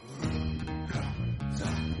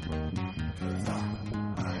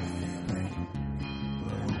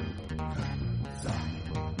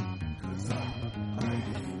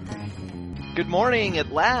Good morning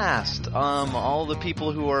at last, all the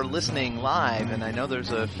people who are listening live, and I know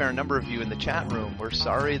there's a fair number of you in the chat room. We're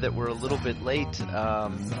sorry that we're a little bit late,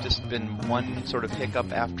 just been one sort of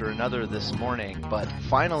hiccup after another this morning, but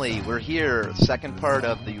finally we're here, second part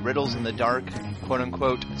of the Riddles in the Dark,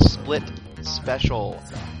 quote-unquote, split special.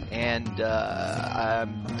 And I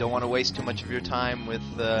don't want to waste too much of your time with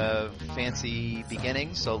fancy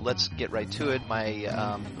beginnings, so let's get right to it.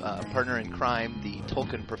 My partner in crime, the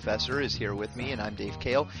Tolkien professor, is here with me, and I'm Dave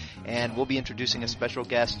Kale, and we'll be introducing a special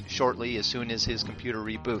guest shortly as soon as his computer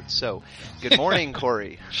reboots. So, good morning,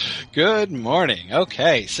 Corey. Good morning.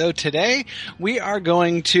 Okay, so today we are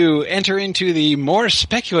going to enter into the more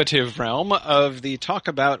speculative realm of the talk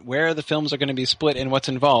about where the films are going to be split and what's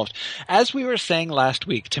involved. As we were saying last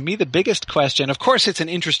week, to me the biggest question, of course it's an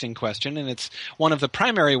interesting question, and it's one of the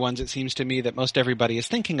primary ones it seems to me that most everybody is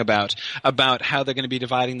thinking about how they're going to be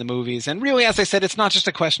dividing the movies. And really, as I said, it's not just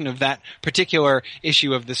a question of that particular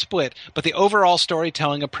issue of the split, but the overall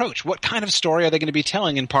storytelling approach. What kind of story are they going to be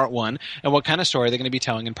telling in part one, and what kind of story are they going to be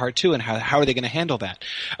telling in part two, and how are they going to handle that?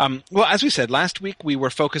 Well, as we said, last week we were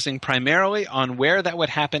focusing primarily on where that would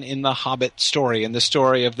happen in the Hobbit story, and the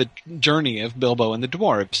story of the journey of Bilbo and the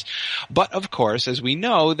dwarves. But of course, as we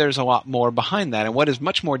know, there's a lot more behind that, and what is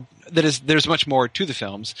much more there's much more to the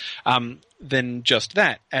films than just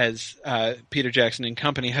that, as Peter Jackson and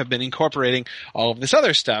company have been incorporating all of this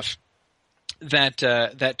other stuff that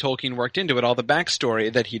Tolkien worked into it, all the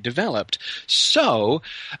backstory that he developed. So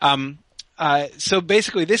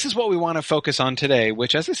basically, this is what we want to focus on today,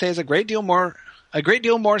 which, as I say, is a great deal more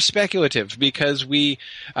speculative, because we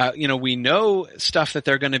know stuff that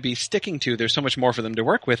they're going to be sticking to. There's so much more for them to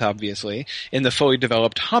work with, obviously, in the fully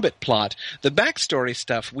developed Hobbit plot. The backstory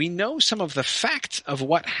stuff, we know some of the facts of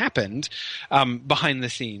what happened behind the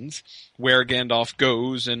scenes, where Gandalf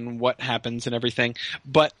goes and what happens and everything.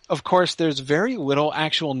 But, of course, there's very little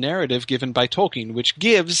actual narrative given by Tolkien, which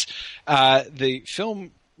gives the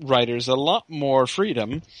film writers a lot more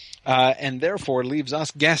freedom, and therefore leaves us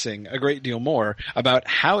guessing a great deal more about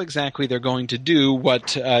how exactly they're going to do what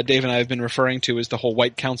Dave and I have been referring to as the whole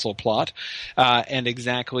White Council plot, and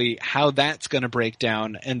exactly how that's going to break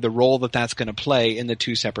down and the role that that's going to play in the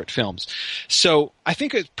two separate films. So I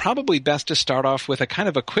think it's probably best to start off with a kind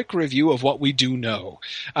of a quick review of what we do know,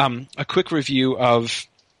 a quick review of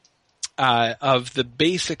the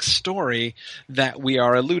basic story that we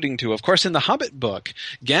are alluding to. Of course, in the Hobbit book,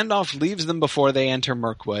 Gandalf leaves them before they enter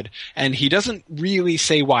Mirkwood, and he doesn't really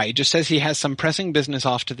say why. He just says he has some pressing business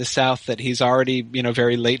off to the south that he's already,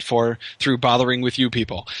 very late for through bothering with you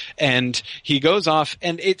people. And he goes off,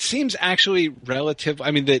 and it seems actually relative.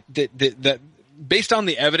 I mean, that based on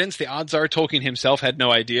the evidence, the odds are Tolkien himself had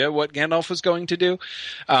no idea what Gandalf was going to do.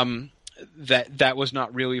 That was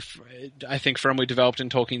not really, I think, firmly developed in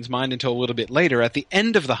Tolkien's mind until a little bit later. At the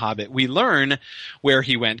end of The Hobbit, we learn where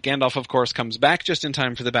he went. Gandalf, of course, comes back just in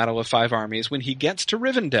time for the Battle of Five Armies. When he gets to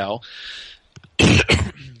Rivendell,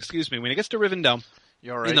 excuse me, when he gets to Rivendell,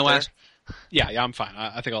 you all right in the last, yeah, I'm fine.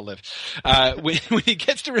 I think I'll live. When he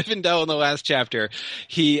gets to Rivendell in the last chapter,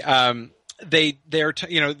 he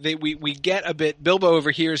we get a bit. Bilbo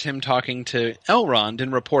overhears him talking to Elrond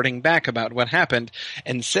and reporting back about what happened,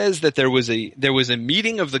 and says that there was a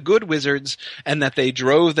meeting of the good wizards, and that they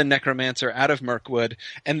drove the necromancer out of Mirkwood.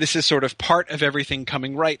 And this is sort of part of everything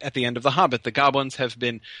coming right at the end of The Hobbit. The goblins have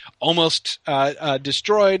been almost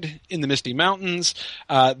destroyed in the Misty Mountains.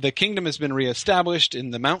 The kingdom has been reestablished in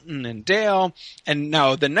the Mountain and Dale, and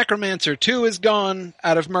now the necromancer too is gone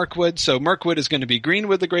out of Mirkwood. So Mirkwood is going to be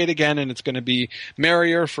Greenwood the Great again, and it's going to be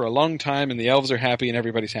merrier for a long time, and the elves are happy and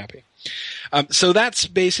everybody's happy. So that's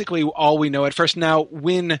basically all we know at first. Now,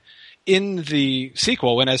 when in the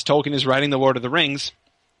sequel, when as Tolkien is writing The Lord of the Rings,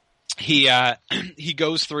 he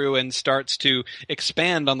goes through and starts to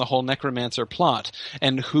expand on the whole necromancer plot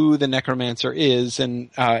and who the necromancer is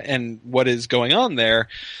and what is going on there.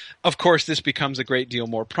 Of course, this becomes a great deal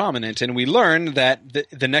more prominent, and we learn that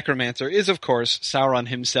the necromancer is, of course, Sauron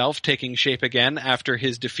himself, taking shape again after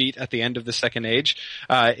his defeat at the end of the Second Age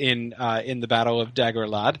in the Battle of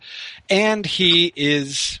Dagorlad, and he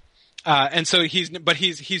is. And so he's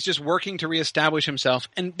just working to reestablish himself.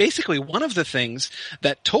 And basically one of the things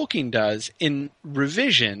that Tolkien does in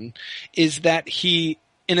Revision is that he,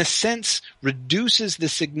 in a sense, reduces the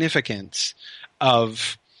significance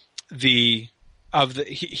of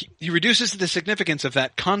he reduces the significance of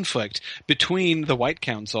that conflict between the White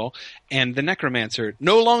Council and the Necromancer.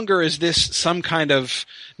 No longer is this some kind of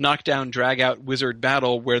knockdown, drag-out wizard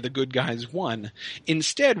battle where the good guys won.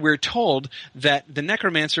 Instead, we're told that the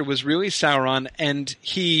Necromancer was really Sauron, and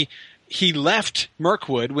he left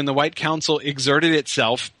Mirkwood when the White Council exerted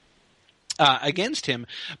itself against him,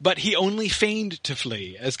 but he only feigned to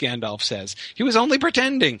flee, as Gandalf says. He was only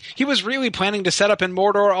pretending. He was really planning to set up in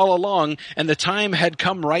Mordor all along, and the time had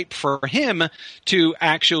come ripe for him to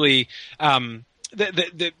actually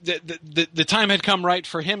the time had come right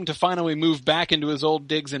for him to finally move back into his old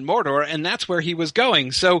digs in Mordor, and that's where he was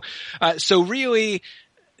going. So really,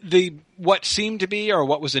 what seemed to be, or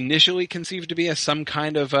what was initially conceived to be as some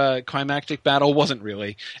kind of a climactic battle wasn't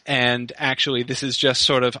really. And actually, this is just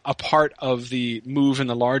sort of a part of the move in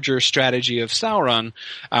the larger strategy of Sauron,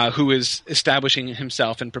 who is establishing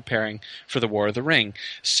himself and preparing for the War of the Ring.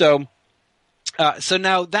 So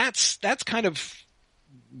now that's kind of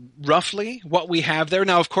roughly what we have there.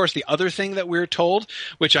 Now, of course, the other thing that we're told,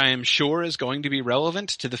 which I am sure is going to be relevant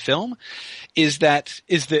to the film, is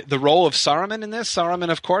the role of Saruman in this. Saruman,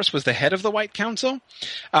 of course, was the head of the White Council,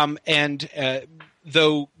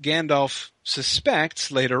 though Gandalf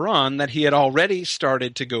suspects later on that he had already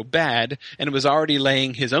started to go bad and was already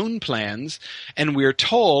laying his own plans, and we're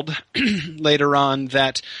told later on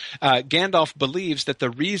that Gandalf believes that the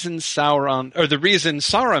reason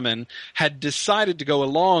Saruman had decided to go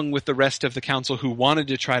along with the rest of the council who wanted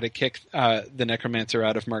to try to kick the necromancer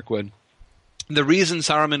out of Mirkwood, the reason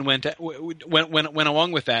Saruman went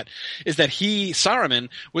along with that is that Saruman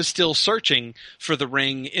was still searching for the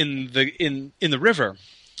ring in the river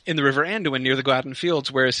Anduin near the Gladden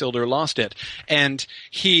Fields where Isildur lost it, and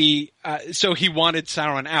so he wanted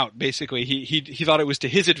Sauron out. Basically, he thought it was to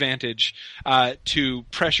his advantage to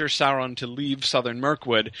pressure Sauron to leave southern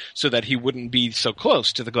Mirkwood so that he wouldn't be so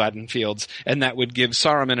close to the Gladden Fields, and that would give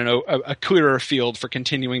Saruman a clearer field for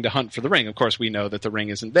continuing to hunt for the ring. Of course, we know that the ring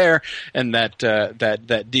isn't there, and that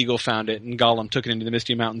Deagol found it and Gollum took it into the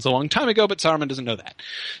Misty Mountains a long time ago, but Saruman doesn't know that.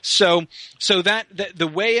 So that the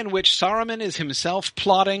way in which Saruman is himself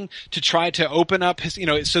plotting to try to open up his,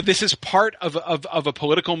 so this is part of a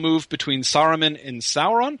political move between Saruman and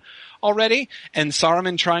Sauron already, and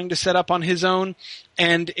Saruman trying to set up on his own,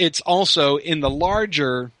 and it's also in the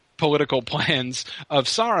larger political plans of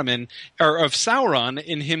Saruman, or of Sauron,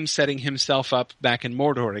 in him setting himself up back in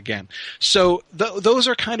Mordor again. So those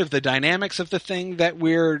are kind of the dynamics of the thing that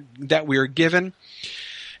we're given,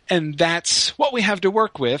 and that's what we have to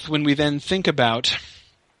work with when we then think about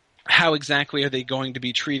how exactly are they going to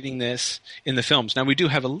be treating this in the films. Now, we do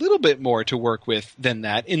have a little bit more to work with than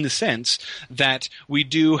that, in the sense that we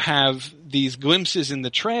do have these glimpses in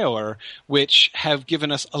the trailer which have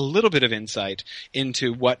given us a little bit of insight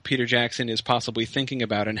into what Peter Jackson is possibly thinking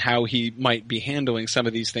about and how he might be handling some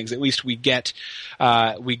of these things. At least we get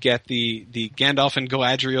the Gandalf and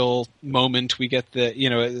Galadriel moment. We get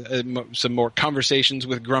some more conversations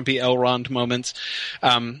with grumpy Elrond moments.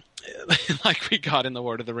 Like we got in the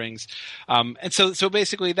Lord of the Rings. And so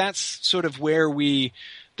basically that's sort of where we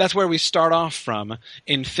start off from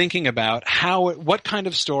in thinking about what kind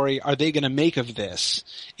of story are they going to make of this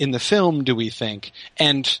in the film, do we think?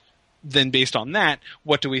 And then based on that,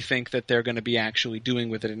 what do we think that they're going to be actually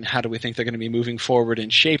doing with it, and how do we think they're going to be moving forward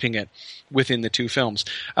and shaping it within the two films?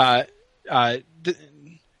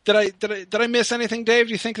 Did I miss anything, Dave?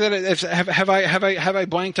 Do you think that have I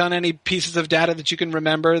blanked on any pieces of data that you can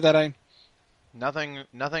remember that I?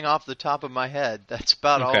 Nothing off the top of my head. That's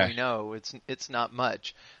about all we know. It's not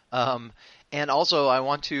much. And also, I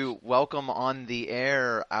want to welcome on the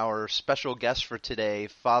air our special guest for today,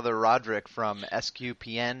 Father Roderick from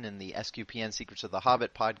SQPN and the SQPN Secrets of the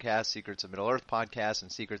Hobbit podcast, Secrets of Middle-earth podcast,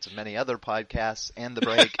 and Secrets of many other podcasts, and The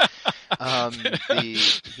Break.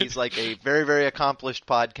 He's like a very, very accomplished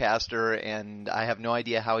podcaster, and I have no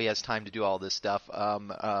idea how he has time to do all this stuff.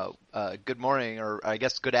 Good morning, or I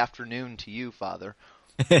guess good afternoon to you, Father.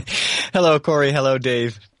 Hello, Corey. Hello,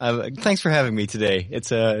 Dave. Thanks for having me today.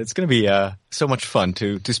 It's going to be so much fun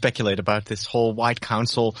to speculate about this whole White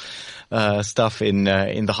Council stuff in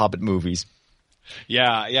the Hobbit movies.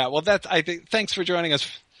 Yeah. Well, thanks for joining us,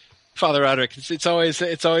 Father Roderick. It's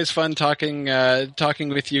always fun talking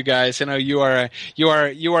with you guys. You are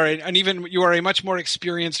a much more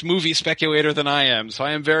experienced movie speculator than I am, so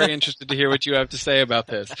I am very interested to hear what you have to say about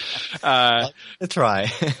this. Let's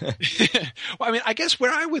try. Well, I mean, I guess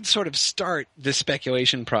where I would sort of start the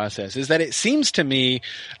speculation process is that it seems to me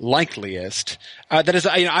likeliest that is,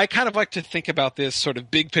 I kind of like to think about this sort of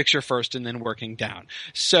big picture first and then working down.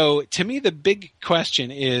 So to me, the big question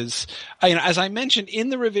is, as I mentioned in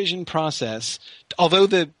the revision process, although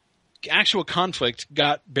the actual conflict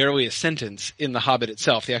got barely a sentence in The Hobbit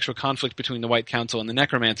itself, the actual conflict between the White Council and the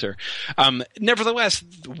Necromancer. Nevertheless,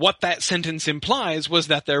 what that sentence implies was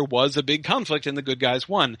that there was a big conflict and the good guys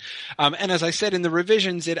won. And as I said, in the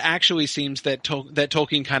revisions, it actually seems that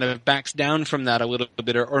Tolkien kind of backs down from that a little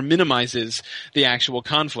bit or minimizes the actual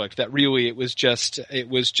conflict, that really it was just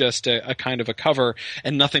a kind of a cover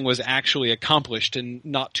and nothing was actually accomplished and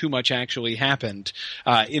not too much actually happened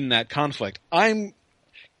in that conflict.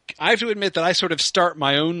 I have to admit that I sort of start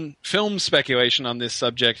my own film speculation on this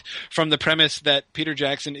subject from the premise that Peter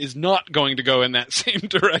Jackson is not going to go in that same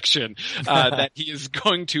direction, that he is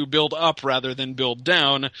going to build up rather than build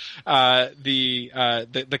down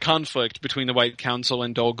the conflict between the White Council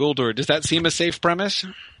and Dol Guldur. Does that seem a safe premise?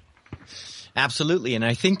 Absolutely, and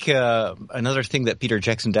I think another thing that Peter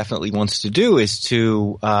Jackson definitely wants to do is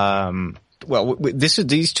to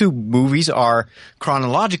these two movies are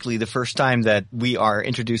chronologically the first time that we are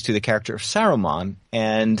introduced to the character of Saruman,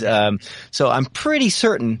 and so I'm pretty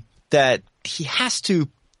certain that he has to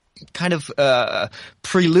kind of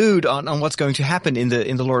prelude on what's going to happen in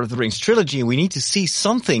the Lord of the Rings trilogy, and we need to see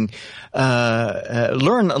something,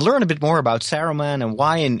 learn a bit more about Saruman and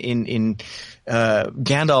why in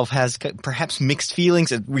Gandalf has perhaps mixed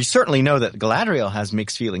feelings. We certainly know that Galadriel has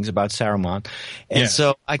mixed feelings about Saruman. And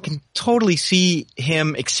so I can totally see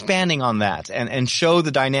him expanding on that and show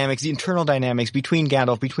the dynamics, the internal dynamics between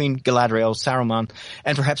Gandalf, between Galadriel, Saruman,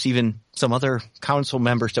 and perhaps even some other council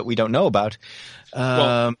members that we don't know about.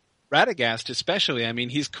 Radagast especially, I mean,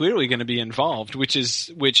 he's clearly going to be involved,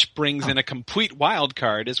 which brings in a complete wild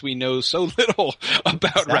card, as we know so little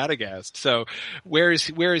about Radagast. So where is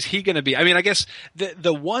he going to be? I mean, I guess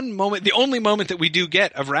the only moment that we do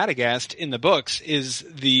get of Radagast in the books is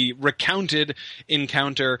the recounted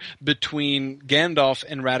encounter between Gandalf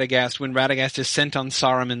and Radagast when Radagast is sent on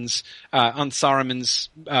Saruman's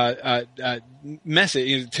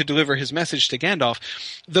message to deliver his message to Gandalf.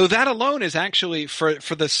 Though that alone is actually, for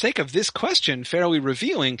the sake of this question, fairly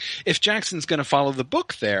revealing if Jackson's going to follow the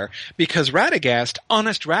book there, because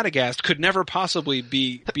honest Radagast could never possibly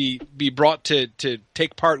be brought to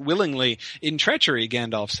take part willingly in treachery,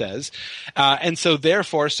 Gandalf says. And so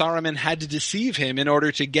therefore Saruman had to deceive him in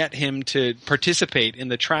order to get him to participate in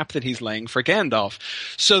the trap that he's laying for Gandalf.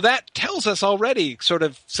 So that tells us already sort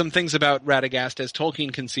of some things about Radagast as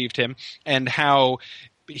Tolkien conceived him and how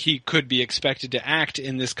he could be expected to act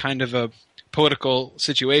in this kind of a political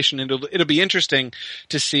situation. And it'll be interesting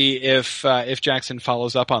to see if Jackson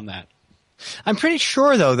follows up on that. I'm pretty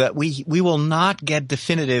sure, though, that we will not get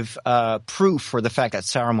definitive proof for the fact that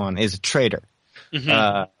Saruman is a traitor.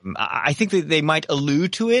 Mm-hmm. I think that they might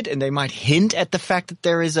allude to it and they might hint at the fact that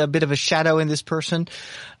there is a bit of a shadow in this person.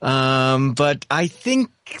 But I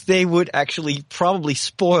think they would actually probably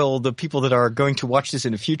spoil the people that are going to watch this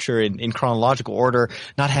in the future in chronological order,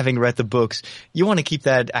 not having read the books. You want to keep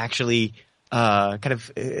that actually kind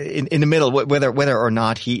of in the middle, whether or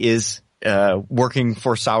not he is working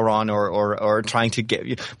for Sauron or trying to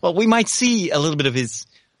get. Well, we might see a little bit of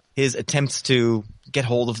his attempts to get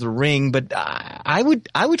hold of the ring, but I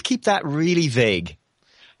would keep that really vague.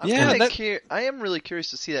 I am really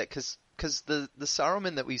curious to see that because the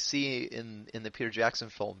Saruman that we see in the Peter Jackson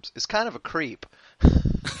films is kind of a creep.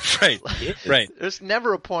 Right. There's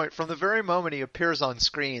never a point from the very moment he appears on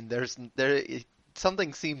screen.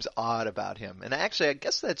 Something seems odd about him, and actually, I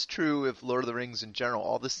guess that's true of Lord of the Rings in general.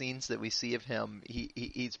 All the scenes that we see of him,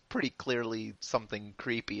 he's pretty clearly something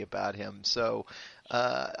creepy about him. So,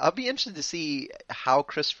 I'll be interested to see how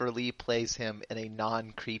Christopher Lee plays him in a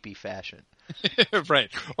non-creepy fashion.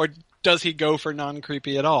 Right, or does he go for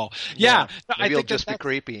non-creepy at all? Yeah, maybe he'll just be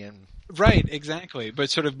creepy and. Right, exactly, but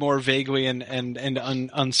sort of more vaguely and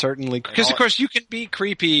uncertainly. Because of course you can be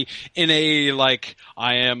creepy in a like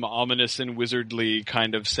I am ominous and wizardly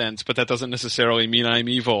kind of sense, but that doesn't necessarily mean I'm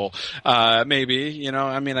evil. Maybe,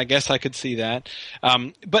 I mean, I guess I could see that.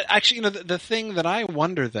 But actually, the thing that I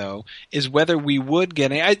wonder though is whether we would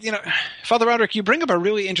get Father Roderick, you bring up a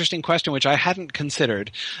really interesting question which I hadn't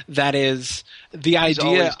considered. That is the idea. He's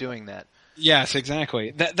always doing that. Yes,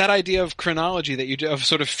 exactly. That idea of chronology that you do, of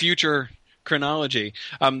sort of future chronology,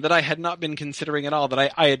 that I had not been considering at all,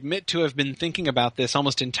 that I admit to have been thinking about this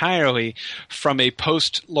almost entirely from a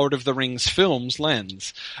post-Lord of the Rings films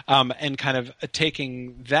lens, and kind of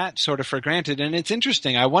taking that sort of for granted. And it's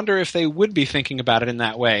interesting. I wonder if they would be thinking about it in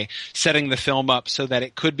that way, setting the film up so that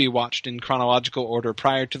it could be watched in chronological order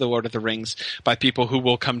prior to the Lord of the Rings by people who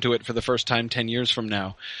will come to it for the first time 10 years from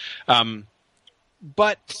now.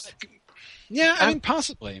 But... yeah, I mean,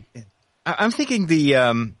 possibly. I'm thinking the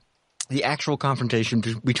actual confrontation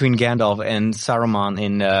between Gandalf and Saruman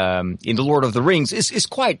in the Lord of the Rings is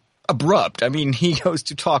quite abrupt. I mean, he goes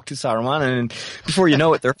to talk to Saruman, and before you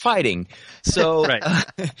know it, they're fighting. So Right.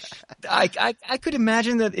 I could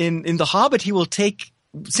imagine that in The Hobbit he will take,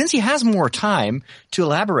 since he has more time to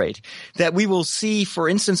elaborate, that we will see, for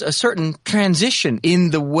instance, a certain transition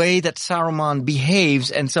in the way that Saruman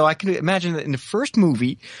behaves. And so I can imagine that in the first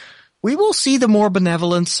movie, we will see the more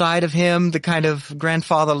benevolent side of him, the kind of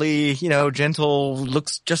grandfatherly, gentle,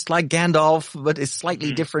 looks just like Gandalf, but is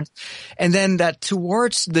slightly different. And then that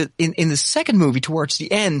towards in the second movie, towards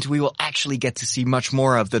the end, we will actually get to see much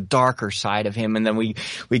more of the darker side of him. And then we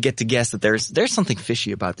get to guess that there's something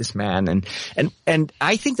fishy about this man. And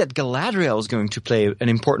I think that Galadriel is going to play an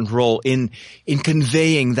important role in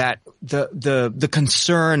conveying that the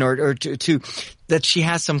concern or to that she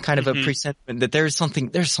has some kind of a presentiment that there's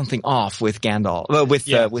something off with Gandalf, with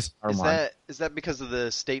Saruman. Is that because of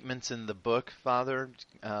the statements in the book, Father?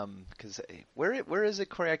 Because where is it,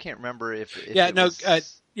 Corey? I can't remember if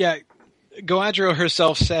Galadriel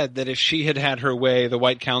herself said that if she had had her way, the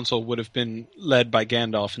White Council would have been led by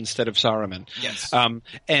Gandalf instead of Saruman. Yes.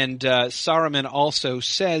 And Saruman also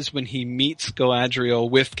says when he meets Galadriel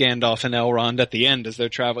with Gandalf and Elrond at the end as they're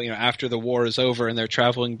traveling, after the war is over and they're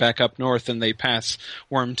traveling back up north and they pass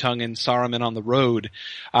Wormtongue and Saruman on the road,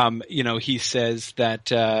 he says that,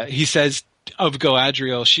 of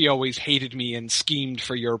Galadriel, she always hated me and schemed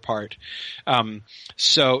for your part.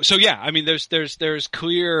 So yeah, I mean, there's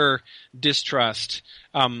clear distrust,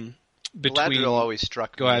 between Galadriel always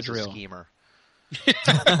struck me as a schemer.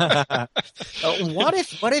 What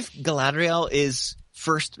if Galadriel is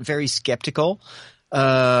first very skeptical,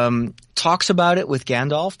 talks about it with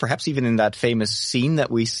Gandalf, perhaps even in that famous scene that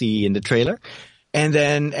we see in the trailer, and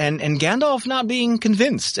then and Gandalf not being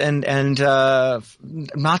convinced and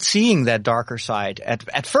not seeing that darker side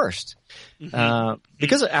at first.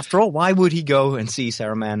 Because after all, why would he go and see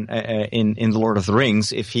Saruman in The Lord of the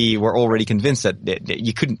Rings if he were already convinced that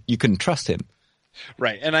you couldn't trust him?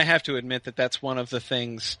 Right, and I have to admit that that's one of the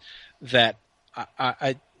things that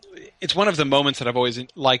it's one of the moments that I've always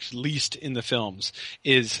liked least in the films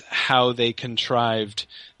is how they contrived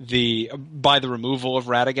by the removal of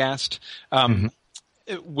Radagast,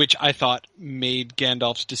 which I thought made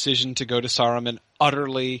Gandalf's decision to go to Saruman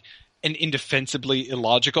utterly and indefensibly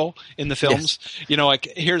illogical in the films. Yes.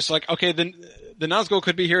 Here's okay, then the Nazgul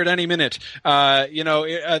could be here at any minute.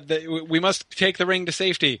 We must take the ring to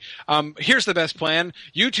safety. Here's the best plan.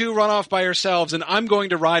 You two run off by yourselves, and I'm going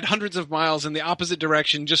to ride hundreds of miles in the opposite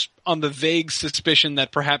direction just on the vague suspicion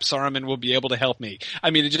that perhaps Saruman will be able to help me. I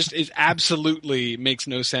mean, it absolutely makes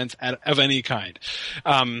no sense of any kind.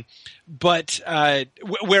 But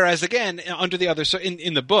whereas again, under the other, so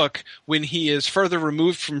in the book, when he is further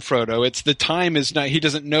removed from Frodo, he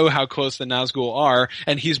doesn't know how close the Nazgul are,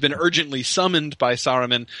 and he's been urgently summoned by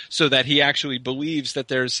Saruman so that he actually believes that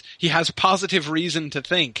he has positive reason to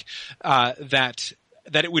think that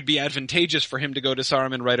it would be advantageous for him to go to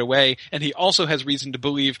Saruman right away, and he also has reason to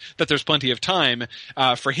believe that there's plenty of time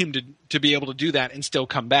for him to be able to do that and still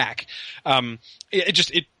come back.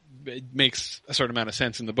 It makes a certain amount of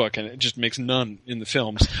sense in the book, and it just makes none in the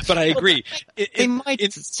films. But I agree. They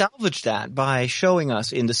might salvage that by showing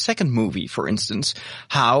us in the second movie, for instance,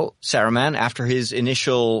 how Saruman, after his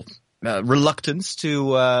initial reluctance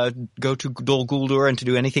to go to Dol Guldur and to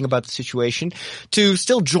do anything about the situation, to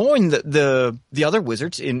still join the other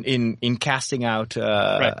wizards in casting out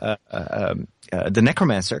the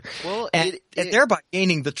necromancer, and thereby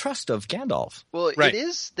gaining the trust of Gandalf. Well, right. It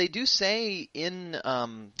is. They do say in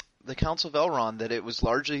the Council of Elrond that it was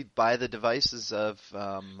largely by the devices of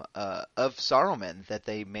Saruman that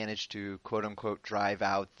they managed to quote unquote drive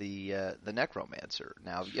out the necromancer.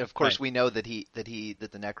 Now, of course, we know that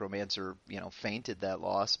the necromancer fainted that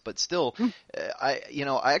loss, but still, I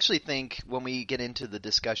actually think when we get into the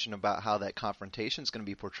discussion about how that confrontation is going to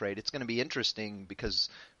be portrayed, it's going to be interesting because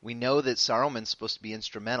we know that Saruman's supposed to be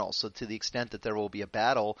instrumental. So to the extent that there will be a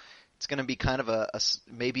battle, it's going to be kind of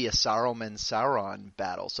maybe a Saruman-Sauron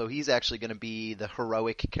battle. So he's actually going to be the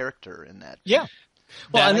heroic character in that. Yeah.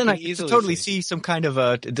 Well, and then I can totally see some kind of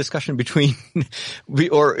a discussion between,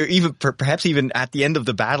 or even perhaps even at the end of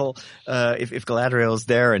the battle, if Galadriel is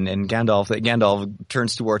there and Gandalf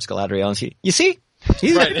turns towards Galadriel and you see?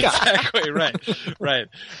 He's right, exactly, right.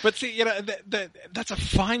 But see, that's a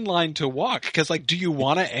fine line to walk, because do you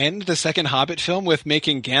want to end the second Hobbit film with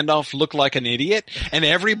making Gandalf look like an idiot and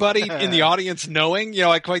everybody in the audience knowing,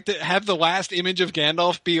 have the last image of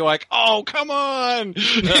Gandalf be like, oh, come on,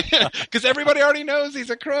 because everybody already knows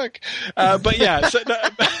he's a crook. But yeah, so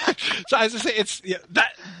as I say, it's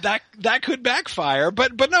that could backfire,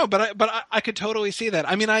 but I could totally see that.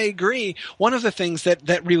 I mean, I agree. One of the things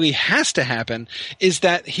that really has to happen is is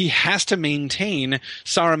that he has to maintain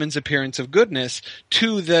Saruman's appearance of goodness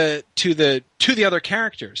to the other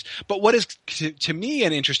characters. But what is to me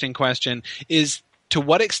an interesting question is, to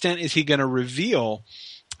what extent is he going to reveal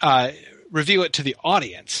it to the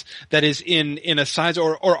audience? That is in a size,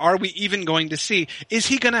 or are we even going to see, is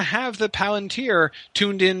he going to have the Palantir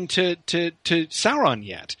tuned in to Sauron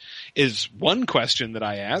yet? Is one question that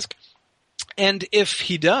I ask. And if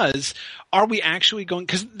he does, are we actually going,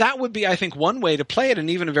 because that would be, I think, one way to play it, and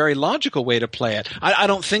even a very logical way to play it. I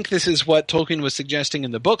don't think this is what Tolkien was suggesting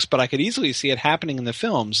in the books, but I could easily see it happening in the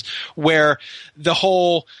films, where the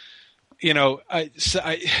whole,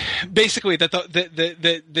 basically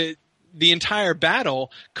that the entire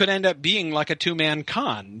battle could end up being like a two-man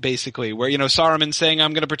con, basically, where, Saruman saying,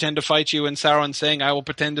 I'm going to pretend to fight you, and Sauron saying, I will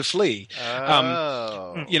pretend to flee.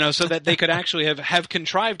 So that they could actually have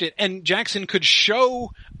contrived it, and Jackson could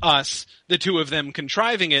show us the two of them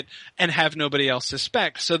contriving it and have nobody else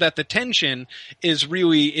suspect, so that the tension is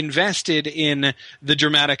really invested in the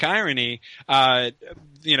dramatic irony, how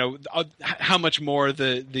much more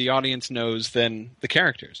the audience knows than the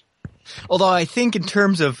characters. Although I think in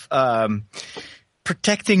terms of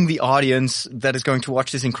protecting the audience that is going to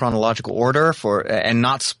watch this in chronological order and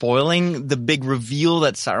not spoiling the big reveal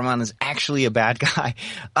that Saruman is actually a bad guy,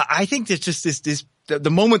 I think there's just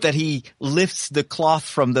the moment that he lifts the cloth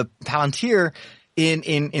from the Palantir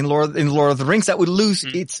in Lord of the Rings, that would lose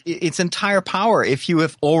its entire power if you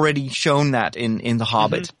have already shown that in The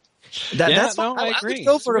Hobbit. Mm-hmm. I agree. I would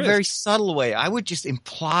go for a very subtle way. I would just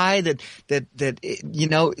imply that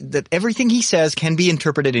everything he says can be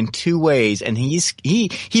interpreted in two ways, and he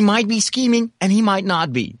might be scheming and he might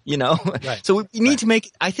not be, Right. So we need to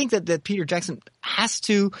make, I think that Peter Jackson has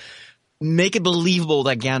to make it believable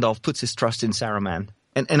that Gandalf puts his trust in Saruman.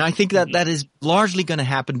 And I think that is largely going to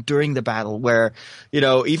happen during the battle, where,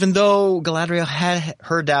 even though Galadriel had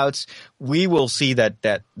her doubts, we will see that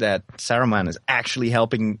Saruman is actually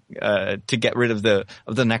helping to get rid of the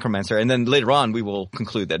necromancer. And then later on, we will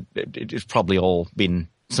conclude that it's probably all been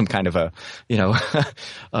some kind of a,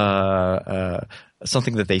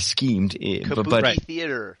 something that they schemed. Kabuki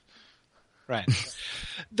theater. Right.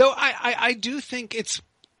 Though I do think it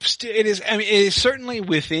is certainly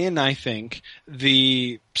within, I think,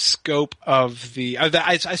 the scope of the.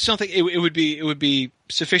 I still think it would be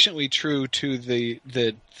sufficiently true to the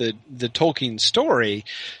Tolkien story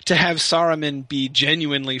to have Saruman be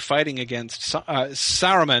genuinely fighting against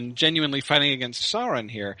Sauron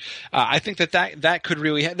here. I think that could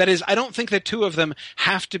really. That is, I don't think the two of them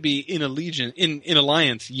have to be in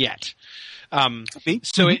alliance yet.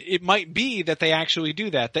 So it might be that they actually do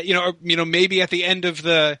that. That maybe at the end of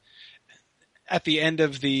the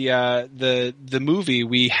movie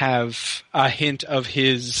we have a hint of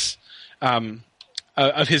his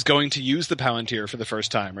going to use the Palantir for the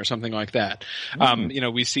first time or something like that.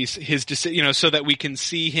 We see his decision, so that we can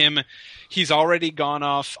see him. He's already gone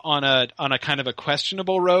off on a kind of a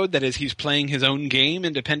questionable road. That is, he's playing his own game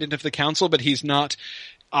independent of the council, but he's not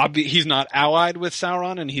allied with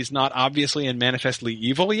Sauron, and he's not obviously and manifestly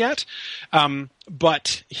evil yet.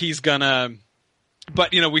 But he's gonna.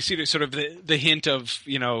 But we see sort of the hint of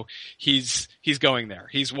he's going there.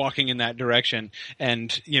 He's walking in that direction,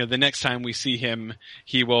 and the next time we see him,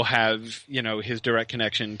 he will have his direct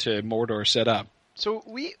connection to Mordor set up. So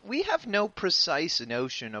we have no precise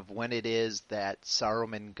notion of when it is that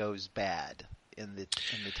Saruman goes bad in the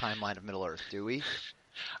timeline of Middle Earth, do we?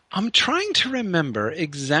 I'm trying to remember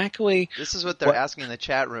exactly. This is what they're asking in the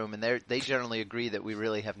chat room, and they generally agree that we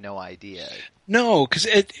really have no idea. No, because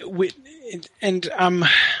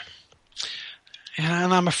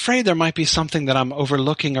I'm afraid there might be something that I'm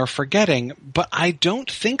overlooking or forgetting, but I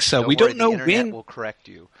don't think so. We don't know when. The internet will correct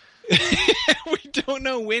you. We don't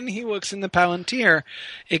know when he looks in the Palantir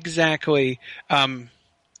exactly.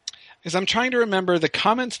 Because I'm trying to remember the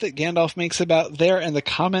comments that Gandalf makes about there, and the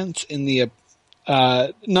comments in the.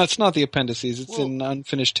 No, it's not the appendices. It's in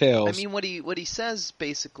Unfinished Tales. I mean, what he says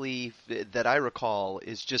basically that I recall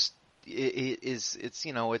is just it's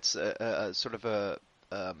a sort of a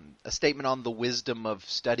statement on the wisdom of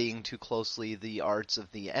studying too closely the arts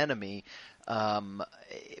of the enemy.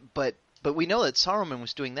 But we know that Saruman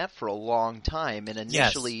was doing that for a long time, and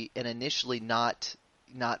initially not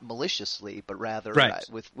not maliciously, but rather Right.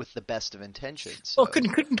 with the best of intentions. Well, So-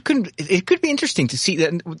 it could be interesting to see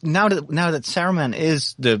that now that Saruman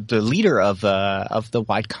is the leader of the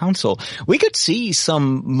White Council, we could see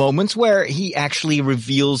some moments where he actually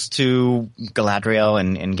reveals to Galadriel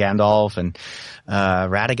and Gandalf and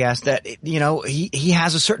Radagast that he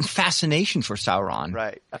has a certain fascination for Sauron.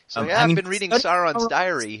 Right. So I've been reading Sauron's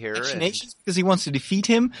diary here. Because he wants to defeat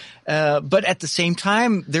him, but at the same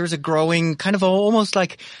time, there's a growing kind of almost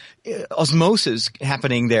like osmosis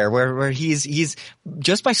happening there, where he's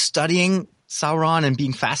just by studying Sauron and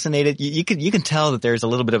being fascinated, you can tell that there's a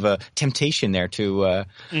little bit of a temptation there to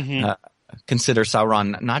consider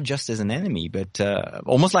Sauron not just as an enemy, but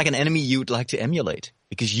almost like an enemy you'd like to emulate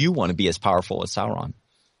because you want to be as powerful as Sauron.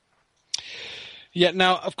 Yeah.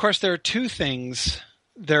 Now, of course, there are two things.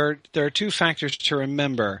 There are two factors to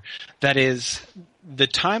remember. That is, the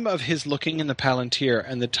time of his looking in the Palantir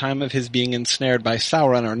and the time of his being ensnared by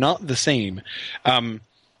Sauron are not the same.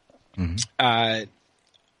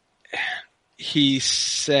 He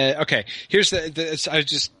said, okay, here's I was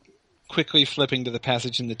just quickly flipping to the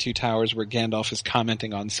passage in the Two Towers where Gandalf is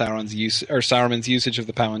commenting on Saruman's usage of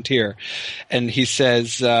the Palantir. And he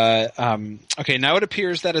says, okay, now it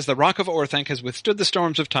appears that as the Rock of Orthanc has withstood the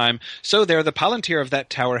storms of time, so there the Palantir of that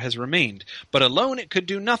tower has remained. But alone it could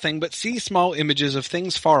do nothing but see small images of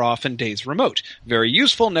things far off and days remote. Very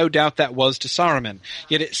useful, no doubt, that was to Saruman.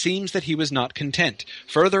 Yet it seems that he was not content.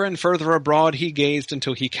 Further and further abroad he gazed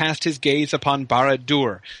until he cast his gaze upon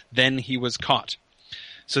Barad-dûr. Then he was caught.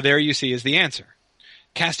 So there you see is the answer.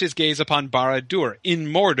 Cast his gaze upon Barad-dûr in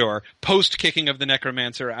Mordor, post-kicking of the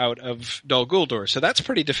necromancer out of Dol Guldur. So that's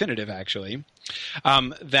pretty definitive, actually,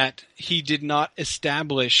 that he did not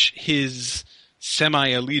establish his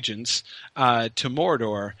semi-allegiance to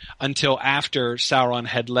Mordor until after Sauron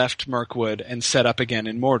had left Mirkwood and set up again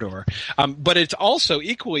in Mordor. But it's also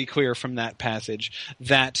equally clear from that passage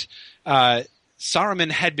that Saruman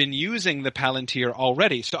had been using the Palantir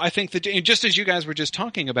already. So I think that, just as you guys were just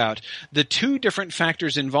talking about, the two different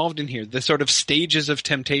factors involved in here, the sort of stages of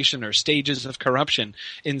temptation or stages of corruption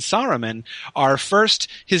in Saruman, are first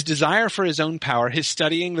his desire for his own power, his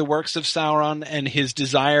studying the works of Sauron and his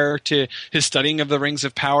studying of the Rings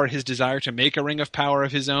of Power, his desire to make a Ring of Power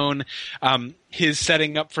of his own, his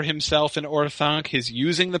setting up for himself in Orthanc, his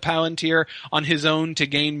using the Palantir on his own to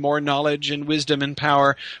gain more knowledge and wisdom and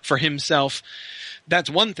power for himself. That's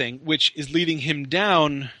one thing, which is leading him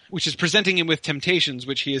down, which is presenting him with temptations,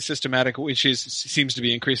 which he is seems to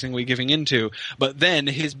be increasingly giving into. But then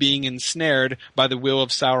his being ensnared by the will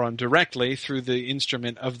of Sauron directly through the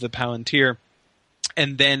instrument of the Palantir.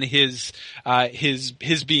 And then his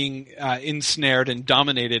being ensnared and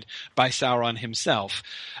dominated by Sauron himself.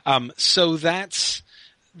 So that's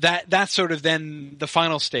sort of then the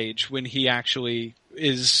final stage when he actually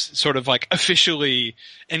is sort of like officially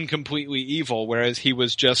and completely evil, whereas he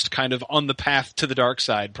was just kind of on the path to the dark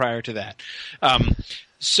side prior to that.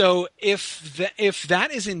 So if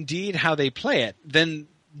that is indeed how they play it, then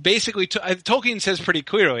basically, Tolkien says pretty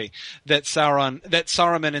clearly that Saruman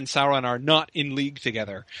and Sauron are not in league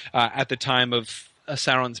together at the time of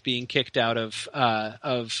Sauron's being kicked out of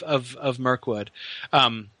Mirkwood.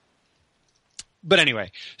 But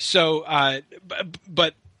anyway, so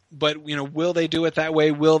but will they do it that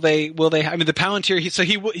way? Will they? I mean, the Palantir.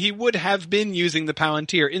 He would have been using the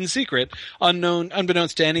Palantir in secret,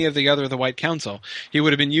 unbeknownst to any of the White Council. He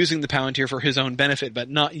would have been using the Palantir for his own benefit, but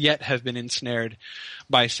not yet have been ensnared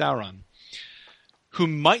by Sauron, who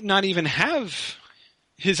might not even have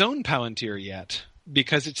his own Palantir yet,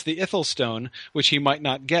 because it's the Ithilstone, which he might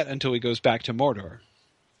not get until he goes back to Mordor.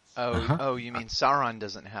 Oh, you mean Sauron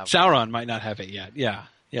doesn't have Sauron might not have it yet. Yeah.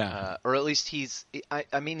 Or at least he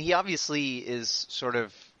obviously is sort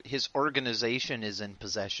of, his organization is in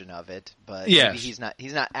possession of it, but maybe he's not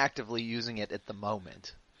actively using it at the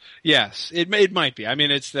moment. Yes, it might be. I mean,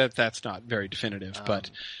 that's not very definitive,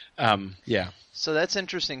 but yeah. So that's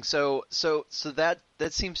interesting. So that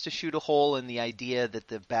seems to shoot a hole in the idea that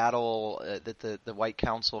the battle, that the White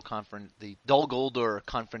Council the Dol Guldur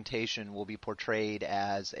confrontation will be portrayed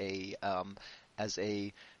as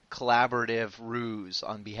a collaborative ruse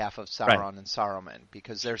on behalf of Sauron and Saruman,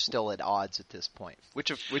 because they're still at odds at this point,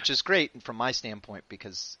 which is great from my standpoint,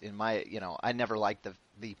 because I never liked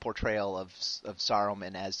the portrayal of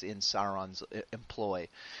Saruman as in Sauron's employ.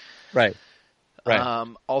 Right.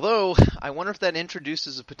 Although I wonder if that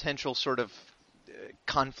introduces a potential sort of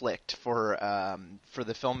conflict for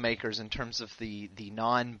the filmmakers in terms of the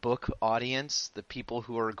non-book audience, the people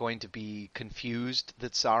who are going to be confused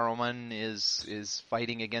that Saruman is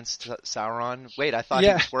fighting against Sauron. Wait, I thought he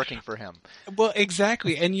was working for him. Well,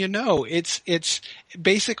 exactly, and it's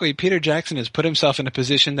basically Peter Jackson has put himself in a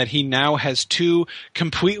position that he now has two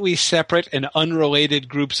completely separate and unrelated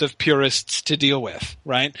groups of purists to deal with.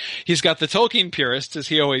 Right? He's got the Tolkien purists, as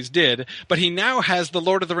he always did, but he now has the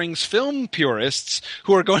Lord of the Rings film purists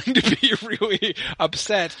who are going to be really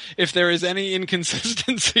upset if there is any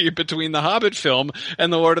inconsistency between the Hobbit film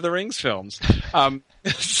and the Lord of the Rings films.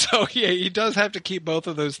 So yeah, he does have to keep both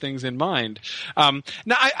of those things in mind. Now,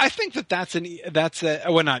 I think that's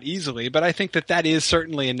well, not easily, but I think that is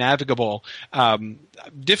certainly a navigable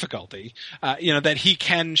difficulty. That he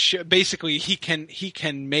can basically he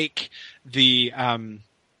can make the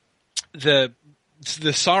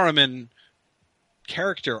Saruman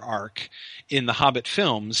character arc in the Hobbit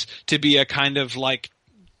films to be a kind of like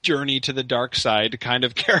journey to the dark side kind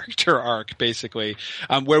of character arc, basically,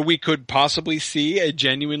 where we could possibly see a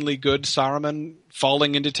genuinely good Saruman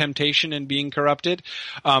falling into temptation and being corrupted.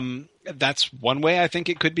 That's one way I think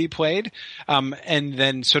it could be played. And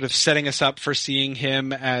then sort of setting us up for seeing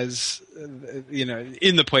him as,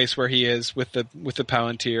 in the place where he is with the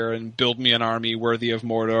Palantir and build me an army worthy of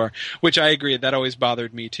Mordor, which I agree that always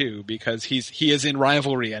bothered me too, because he is in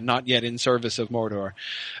rivalry and not yet in service of Mordor,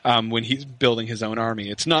 when he's building his own army.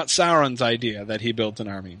 It's not Sauron's idea that he builds an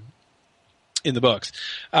army in the books.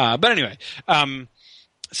 But anyway,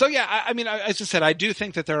 so yeah, I mean, as I said, I do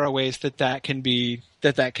think that there are ways that can be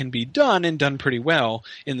done and done pretty well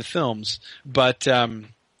in the films, but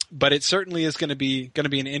it certainly is going to be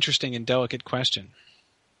an interesting and delicate question.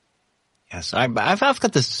 Yes, I've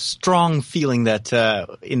got this strong feeling that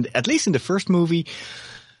at least in the first movie,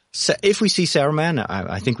 if we see Saruman,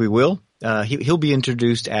 I think we will. He'll be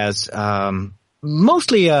introduced as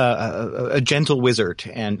mostly a gentle wizard,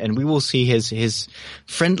 and we will see his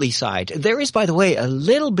friendly side. There is, by the way, a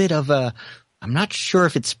little bit of I'm not sure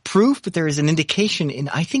if it's proof, but there is an indication in,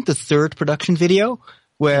 I think, the third production video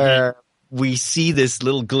where we see this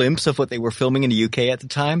little glimpse of what they were filming in the UK at the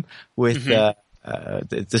time with the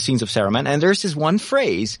scenes of Saruman. And there's this one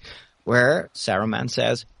phrase where Saruman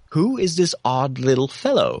says, "Who is this odd little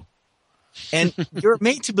fellow?" And you're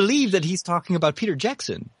made to believe that he's talking about Peter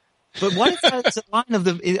Jackson. But what if that's a line of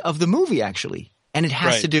the movie, actually? And it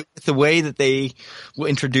has to do with the way that they will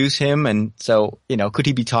introduce him. And so, could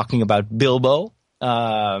he be talking about Bilbo?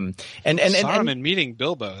 Saruman meeting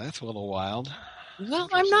Bilbo, that's a little wild. Well,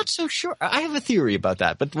 I'm not so sure. I have a theory about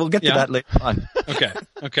that, but we'll get to that later on. Okay.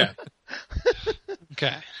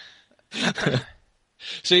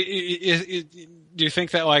 So do you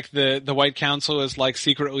think that like the White Council is like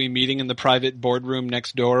secretly meeting in the private boardroom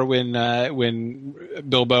next door when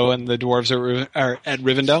Bilbo and the dwarves are at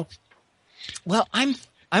Rivendell? Well,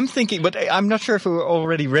 I'm thinking, but I'm not sure if we're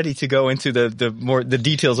already ready to go into the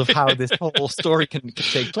details of how this whole story can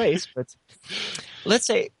take place. But let's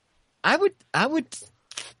say I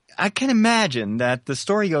can imagine that the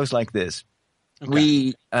story goes like this.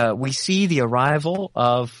 Okay. We see the arrival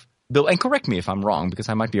of Bill, and correct me if I'm wrong because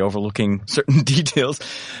I might be overlooking certain details,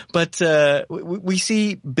 but we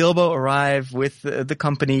see Bilbo arrive with the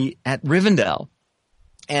company at Rivendell,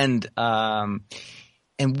 and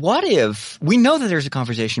what if we know that there's a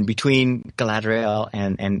conversation between Galadriel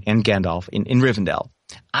and Gandalf in Rivendell?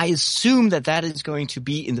 I assume that is going to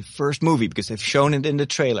be in the first movie because they've shown it in the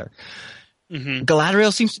trailer. Mm-hmm.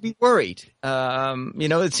 Galadriel seems to be worried. There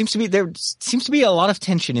seems to be a lot of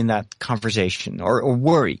tension in that conversation or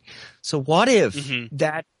worry. So what if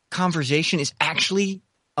that conversation is actually,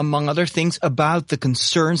 among other things, about the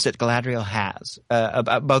concerns that Galadriel has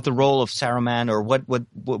about the role of Saruman or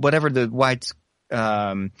whatever the White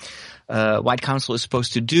Council is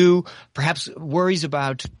supposed to do? Perhaps worries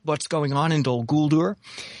about what's going on in Dol Guldur,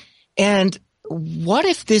 and what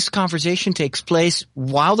if this conversation takes place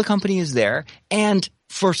while the company is there, and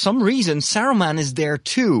for some reason Saruman is there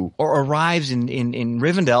too, or arrives in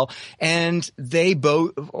Rivendell, and they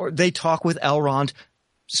talk with Elrond,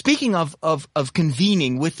 speaking of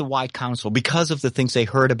convening with the White Council because of the things they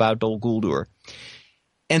heard about Dol Guldur.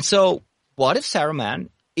 And so, what if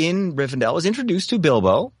Saruman in Rivendell is introduced to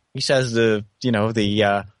Bilbo? He says "Who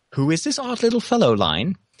is this odd little fellow?"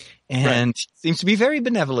 line. And seems to be very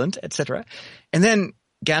benevolent, etc. And then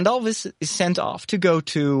Gandalf is sent off to go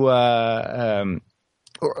to,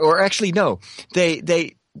 or actually no,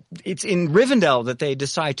 it's in Rivendell that they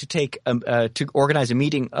decide to to organize a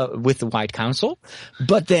meeting with the White Council,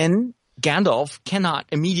 but then Gandalf cannot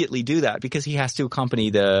immediately do that because he has to accompany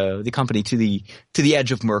the company to the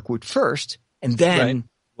edge of Mirkwood first. and then Right.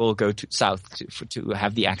 we'll go to south to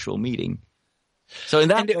have the actual meeting. So in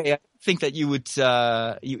that way, I think that you would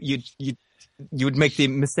you would make the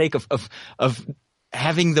mistake of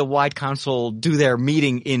having the White Council do their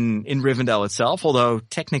meeting in Rivendell itself, although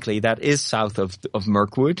technically that is south of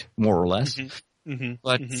Mirkwood, more or less.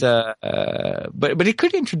 But it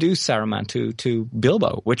could introduce Saruman to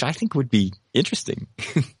Bilbo, which I think would be interesting.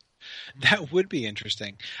 That would be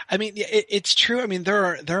interesting. I mean, it's true. I mean,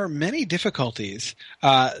 there are many difficulties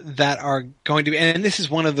that are going to be, and this is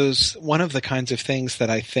one of the kinds of things that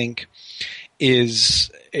I think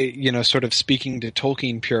is, sort of speaking to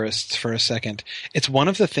Tolkien purists for a second. It's one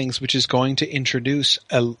of the things which is going to introduce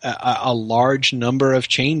a large number of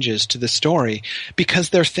changes to the story, because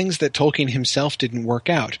they're things that Tolkien himself didn't work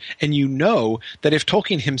out. And you know that if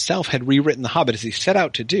Tolkien himself had rewritten The Hobbit as he set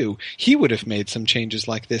out to do, he would have made some changes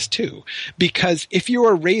like this too. Because if you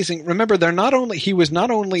are remember, he was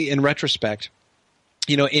not only in retrospect,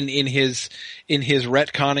 in his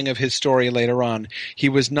retconning of his story later on, he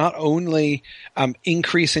was not only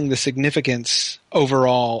increasing the significance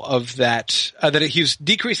overall of that he was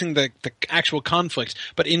decreasing the actual conflict,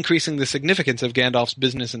 but increasing the significance of Gandalf's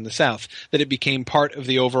business in the south, that it became part of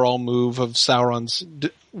the overall move of Sauron's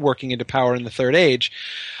working into power in the Third Age.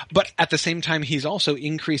 But at the same time, he's also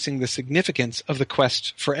increasing the significance of the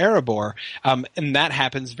quest for Erebor, and that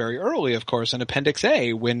happens very early, of course, in Appendix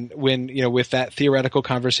A, when with that theoretical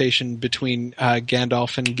conversation between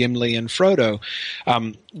Gandalf and Gimli and Frodo,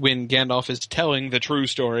 when Gandalf is telling the true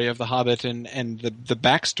story of the Hobbit and the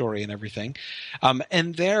backstory and everything.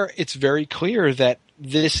 And there it's very clear that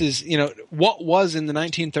this is, what was in the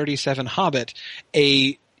 1937 Hobbit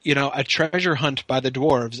a treasure hunt by the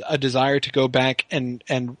dwarves, a desire to go back and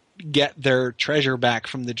get their treasure back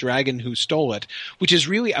from the dragon who stole it, which is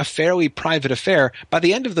really a fairly private affair. By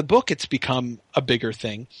the end of the book, it's become a bigger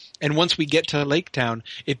thing. And once we get to Lake Town,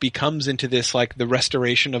 it becomes into this, like, the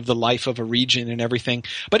restoration of the life of a region and everything.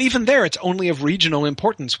 But even there, it's only of regional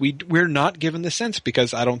importance. We're not given the sense,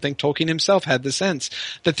 because I don't think Tolkien himself had the sense,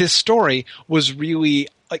 that this story was really,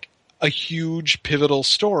 like, a huge pivotal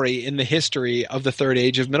story in the history of the Third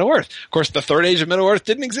Age of Middle-earth. Of course, the Third Age of Middle-earth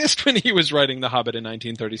didn't exist when he was writing The Hobbit in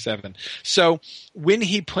 1937. So when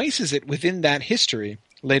he places it within that history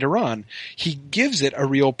later on, he gives it a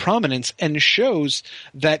real prominence and shows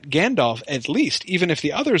that Gandalf, at least, even if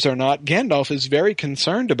the others are not, Gandalf is very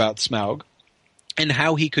concerned about Smaug and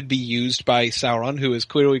how he could be used by Sauron, who is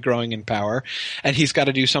clearly growing in power, and he's got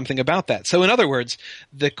to do something about that. So in other words,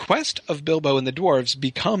 the quest of Bilbo and the dwarves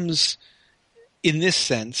becomes, in this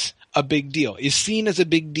sense, a big deal, is seen as a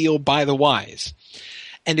big deal by the wise.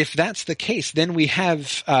 And if that's the case, then we have,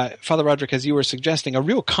 Father Roderick, as you were suggesting, a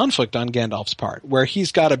real conflict on Gandalf's part, where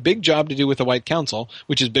he's got a big job to do with the White Council,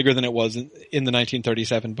 which is bigger than it was in the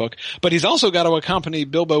 1937 book, but he's also got to accompany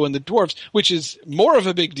Bilbo and the dwarves, which is more of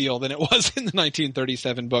a big deal than it was in the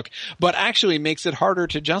 1937 book, but actually makes it harder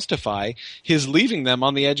to justify his leaving them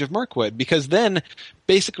on the edge of Mirkwood, because then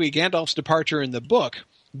basically Gandalf's departure in the book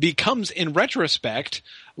becomes, in retrospect,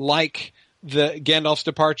 like the Gandalf's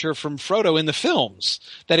departure from Frodo in the films.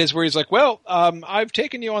 That is, where he's like, well, I've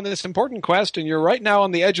taken you on this important quest and you're right now on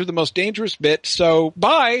the edge of the most dangerous bit, so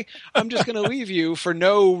bye. I'm just going to leave you for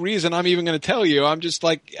no reason I'm even going to tell you. I'm just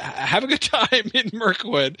like, have a good time in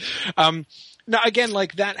Mirkwood. Now, again,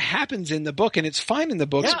 like, that happens in the book, and it's fine in the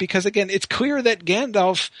books, because, again, it's clear that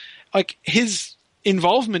Gandalf, like, his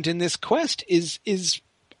involvement in this quest is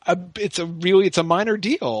a minor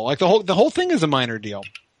deal. Like, the whole thing is a minor deal.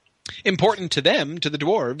 Important to them, to the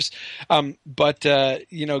dwarves, but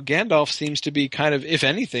Gandalf seems to be kind of, if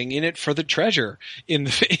anything, in it for the treasure in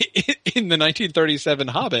the 1937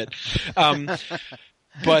 Hobbit.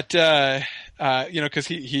 Because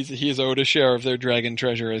he is owed a share of their dragon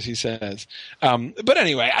treasure, as he says. But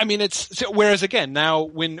anyway, I mean, whereas again, now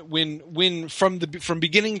when from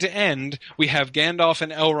beginning to end, we have Gandalf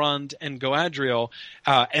and Elrond and Galadriel,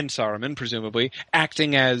 and Saruman, presumably,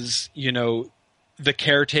 acting as, the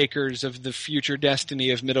caretakers of the future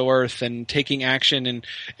destiny of Middle-earth, and taking action in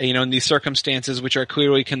these circumstances which are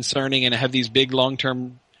clearly concerning and have these big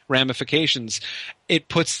long-term ramifications. It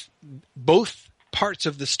puts both parts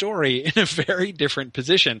of the story in a very different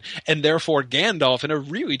position, and therefore Gandalf in a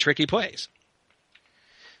really tricky place.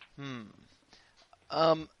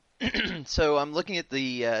 So I'm looking at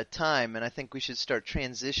the time, and I think we should start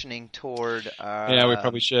transitioning toward. Yeah, we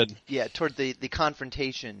probably should. Yeah, toward the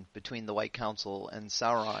confrontation between the White Council and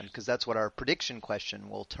Sauron, because that's what our prediction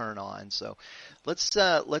question will turn on. So let's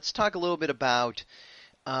talk a little bit about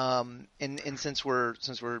And since we're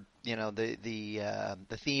the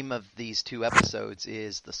theme of these two episodes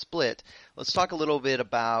is the split, let's talk a little bit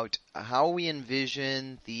about how we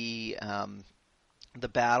envision the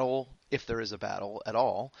battle, if there is a battle at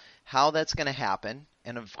all, how that's going to happen,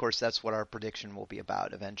 and of course that's what our prediction will be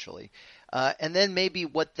about eventually, and then maybe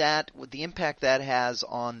what the impact that has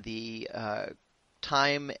on the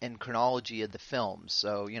time and chronology of the films.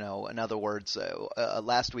 So, in other words,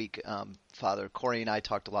 last week, Father Corey and I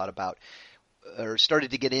talked a lot about, or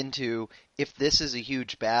started to get into, if this is a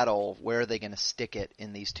huge battle, where are they going to stick it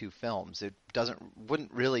in these two films? It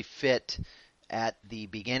wouldn't really fit at the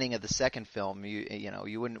beginning of the second film.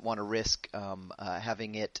 You wouldn't want to risk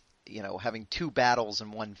having it, having two battles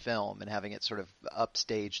in one film and having it sort of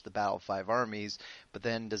upstage the Battle of Five Armies. But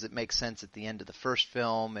then does it make sense at the end of the first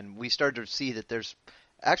film? And we started to see that there's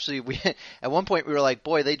actually, at one point we were like,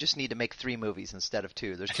 boy, they just need to make 3 movies instead of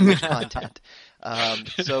 2. There's too much content.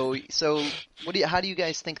 So how do you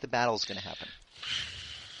guys think the battle's going to happen?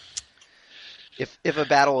 If a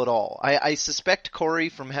battle at all. I suspect, Corey,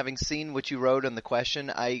 from having seen what you wrote on the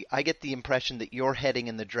question, I get the impression that you're heading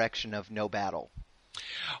in the direction of no battle.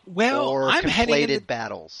 Well, or I'm heading in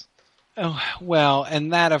battles. Oh, well,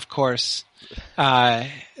 and that of course, that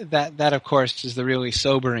of course is the really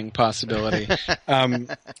sobering possibility.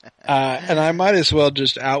 And I might as well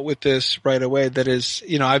just out with this right away. That is,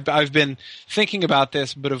 I've been thinking about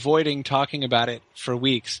this, but avoiding talking about it for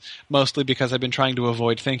weeks, mostly because I've been trying to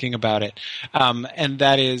avoid thinking about it. And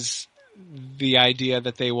that is the idea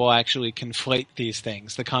that they will actually conflate these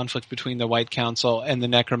things, the conflict between the White Council and the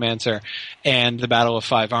Necromancer and the Battle of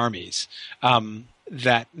Five Armies,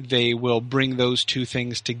 that they will bring those two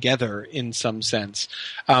things together in some sense.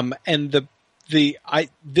 And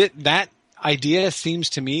that idea seems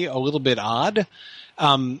to me a little bit odd.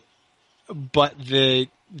 But the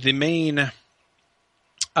main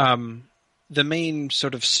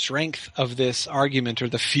sort of strength of this argument, or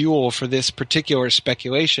the fuel for this particular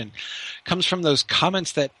speculation, comes from those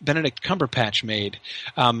comments that Benedict Cumberbatch made.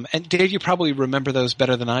 And Dave, you probably remember those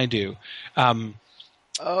better than I do. He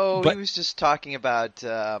was just talking about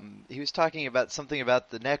something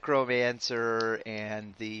about the Necromancer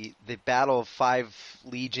and the Battle of Five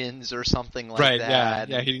Legions or something like right, that.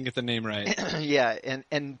 Yeah, he didn't get the name right. Yeah,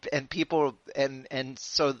 and people and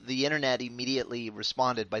so the internet immediately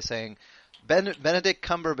responded by saying Benedict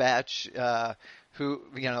Cumberbatch, who,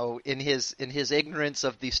 in his ignorance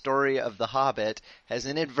of the story of The Hobbit, has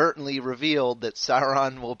inadvertently revealed that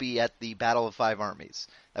Sauron will be at the Battle of Five Armies.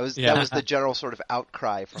 That was the general sort of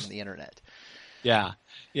outcry from the internet. Yeah,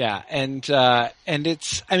 and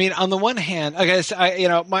it's, I mean, on the one hand, I guess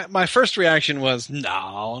my first reaction was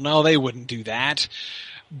no, they wouldn't do that.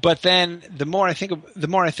 But then the more I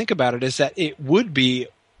think about it, is that it would be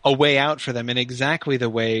a way out for them in exactly the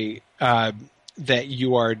way that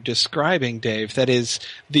you are describing, Dave. That is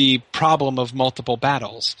the problem of multiple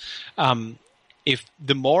battles. If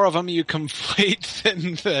the more of them you conflate,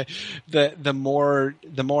 then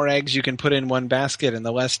the more eggs you can put in one basket, and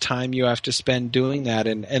the less time you have to spend doing that,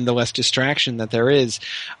 and the less distraction that there is.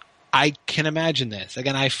 I can imagine this.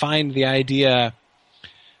 Again, I find the idea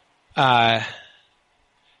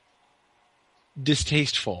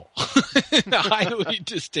distasteful, highly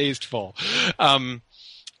distasteful.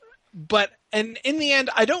 But in the end,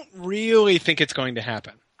 I don't really think it's going to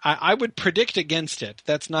happen. I would predict against it.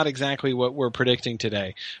 That's not exactly what we're predicting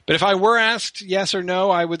today. But if I were asked yes or no,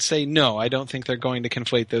 I would say no. I don't think they're going to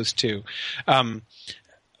conflate those two. But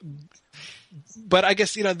I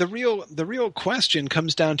guess, the real question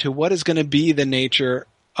comes down to what is going to be the nature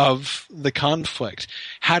of the conflict.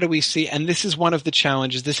 How do we see, and this is one of the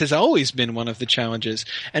challenges, this has always been one of the challenges,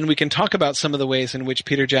 and we can talk about some of the ways in which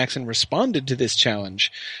Peter Jackson responded to this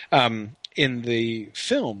challenge in the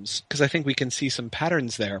films, because I think we can see some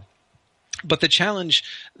patterns there. But the challenge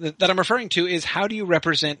that I'm referring to is, how do you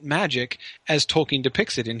represent magic as Tolkien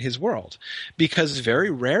depicts it in his world? Because very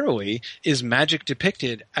rarely is magic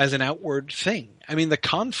depicted as an outward thing. I mean, the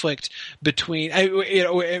conflict between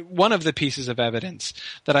one of the pieces of evidence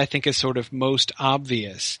that I think is sort of most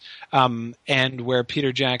obvious, and where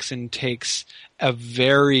Peter Jackson takes a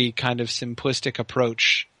very kind of simplistic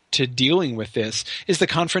approach to dealing with this, is the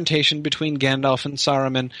confrontation between Gandalf and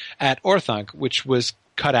Saruman at Orthanc, which was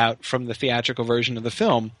cut out from the theatrical version of the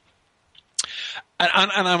film.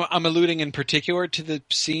 And I'm alluding in particular to the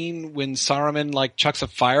scene when Saruman chucks a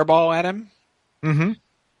fireball at him. Mm-hmm.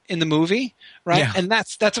 in the movie, right? Yeah. And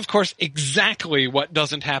that's of course exactly what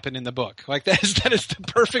doesn't happen in the book. Like that is the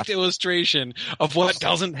perfect illustration of what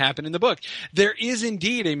doesn't happen in the book. There is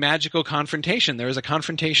indeed a magical confrontation. There is a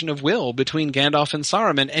confrontation of will between Gandalf and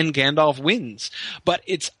Saruman, and Gandalf wins. But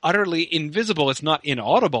it's utterly invisible. It's not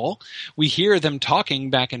inaudible. We hear them talking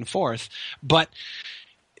back and forth, but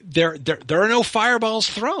there are no fireballs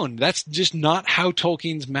thrown. That's just not how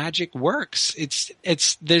Tolkien's magic works.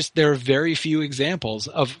 There are very few examples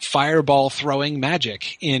of fireball throwing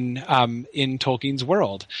magic in Tolkien's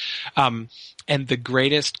world. And the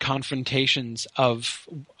greatest confrontations of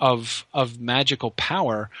magical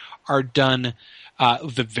power are done,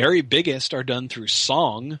 the very biggest are done through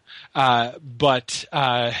song, but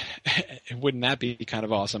wouldn't that be kind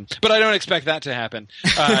of awesome? But I don't expect that to happen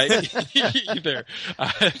either.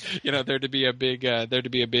 There to be a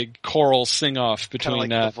big choral sing off between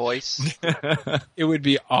kind of like The Voice. It would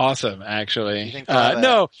be awesome, actually. You think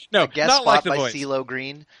no, a guest not spot like The by Voice. CeeLo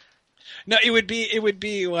Green. No, it would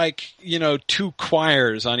be like, two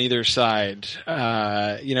choirs on either side.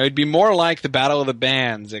 It'd be more like the Battle of the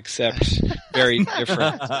Bands, except very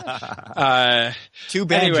different. Two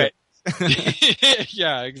banjos. Anyway.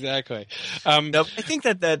 Yeah, exactly. I think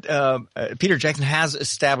that Peter Jackson has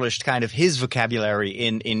established kind of his vocabulary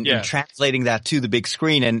in translating that to the big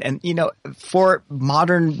screen, and for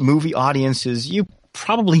modern movie audiences, you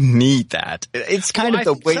probably need that. It's kind of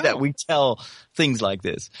the way that we tell things like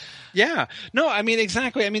this. Yeah. No, I mean,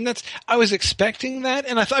 exactly. I mean, I was expecting that.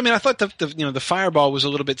 And I thought the fireball was a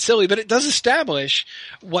little bit silly, but it does establish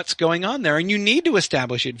what's going on there. And you need to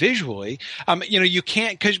establish it visually. You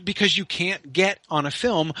can't, because you can't get on a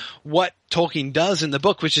film what Tolkien does in the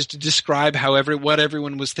book, which is to describe what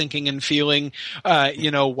everyone was thinking and feeling,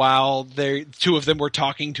 while two of them were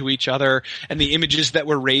talking to each other, and the images that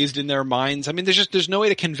were raised in their minds. I mean, there's no way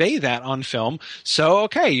to convey that on film. So,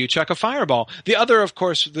 okay, you chuck a fireball. The other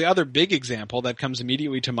big example that comes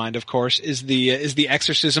immediately to mind, of course, is the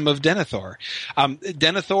exorcism of Denethor.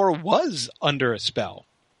 Denethor was under a spell.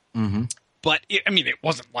 Mm-hmm. But it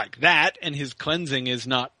wasn't like that, and his cleansing is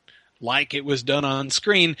not like it was done on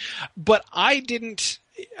screen. But I didn't,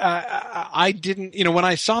 when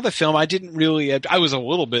I saw the film, I was a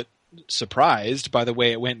little bit surprised by the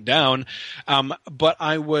way it went down. But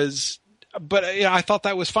I thought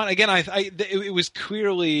that was fun. Again, it was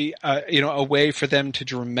clearly, a way for them to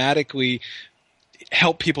dramatically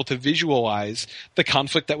help people to visualize the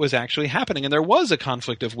conflict that was actually happening. And there was a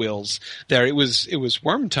conflict of wills there. It was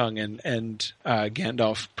Wormtongue and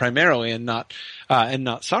Gandalf primarily, and not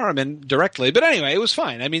Saruman directly. But anyway, it was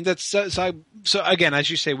fine. I mean, so again, as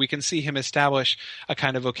you say, we can see him establish a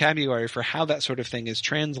kind of vocabulary for how that sort of thing is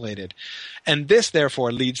translated. And this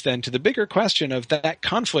therefore leads then to the bigger question of that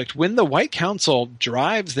conflict when the White Council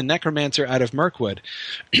drives the necromancer out of Mirkwood.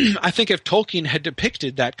 I think if Tolkien had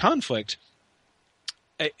depicted that conflict,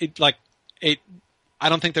 I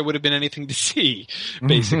don't think there would have been anything to see,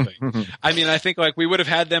 basically. I mean, I think we would have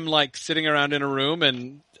had them sitting around in a room,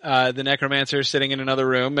 and the necromancer sitting in another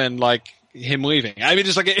room, and him leaving. I mean,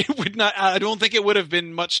 just it would not. I don't think it would have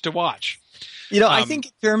been much to watch. I think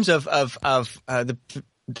in terms of the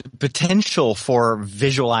potential for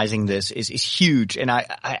visualizing this is huge, and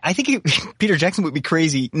I think Peter Jackson would be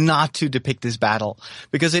crazy not to depict this battle,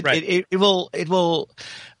 because it will.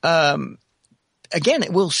 Again,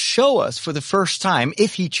 it will show us for the first time,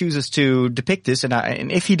 if he chooses to depict this,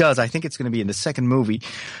 and if he does, I think it's going to be in the second movie.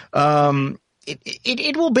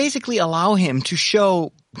 It will basically allow him to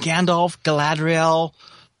show Gandalf, Galadriel,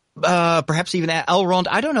 perhaps even Elrond.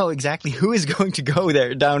 I don't know exactly who is going to go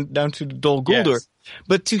there down to Dol Guldur. Yes.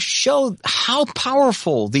 But to show how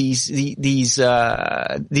powerful these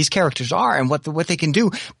characters are and what they can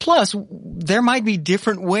do. Plus, there might be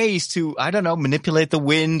different ways to, I don't know, manipulate the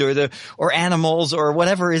wind or animals or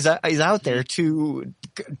whatever is out there to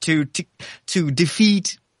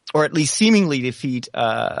defeat, or at least seemingly defeat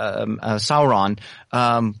Sauron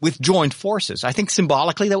with joint forces. I think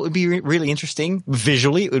symbolically that would be really interesting.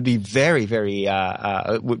 Visually, it would be very, very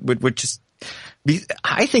would just be,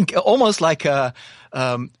 I think, almost like a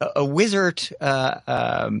wizard,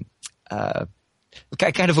 kind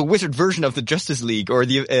of a wizard version of the Justice League or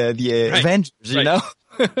the right. Avengers, you know?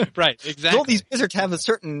 Right, exactly. All these wizards have a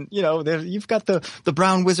certain, you've got the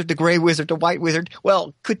brown wizard, the gray wizard, the white wizard.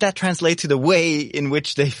 Well, could that translate to the way in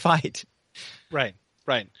which they fight? Right.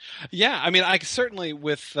 Yeah, I mean, certainly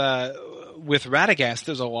with Radagast,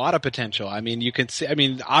 there's a lot of potential. I mean, you can see. I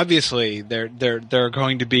mean, obviously, there are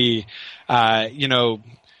going to be,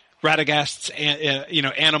 Radagast's,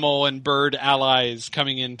 animal and bird allies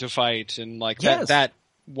coming in to fight, and yes.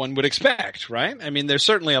 one would expect, right? I mean, there's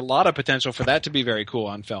certainly a lot of potential for that to be very cool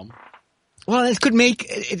on film. Well, it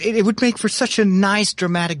would make for such a nice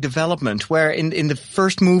dramatic development where in the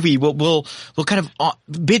first movie we'll kind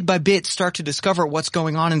of bit by bit start to discover what's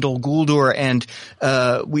going on in Dol Guldur, and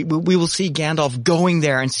we will see Gandalf going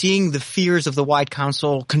there and seeing the fears of the White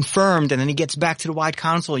Council confirmed, and then he gets back to the White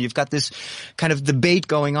Council. You've got this kind of debate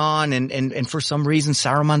going on, and for some reason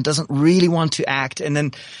Saruman doesn't really want to act, and then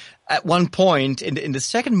at one point in the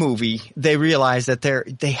second movie they realize that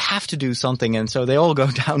they have to do something, and so they all go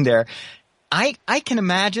down there. I can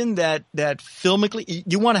imagine that filmically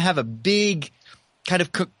you want to have a big kind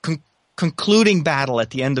of concluding battle at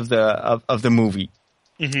the end of the movie,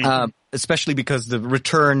 especially because the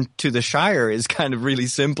return to the Shire is kind of really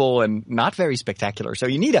simple and not very spectacular. So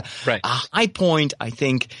you need a high point, I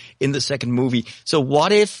think, in the second movie. So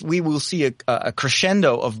what if we will see a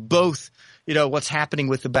crescendo of both, what's happening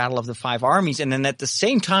with the Battle of the Five Armies, and then at the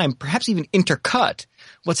same time, perhaps even intercut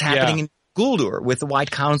what's happening in Guldur with the White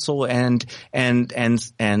Council and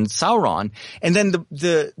Sauron. And then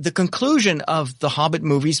the conclusion of the Hobbit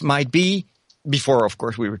movies might be, before of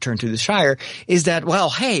course we return to the Shire, is that, well,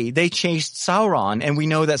 hey, they chased Sauron and we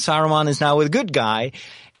know that Saruman is now a good guy.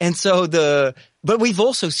 And so but we've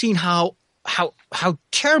also seen how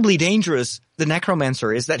terribly dangerous the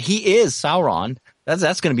Necromancer is, that he is Sauron.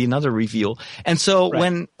 That's going to be another reveal. And so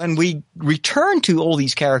when we return to all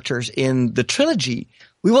these characters in the trilogy,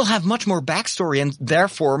 we will have much more backstory and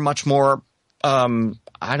therefore much more, admiration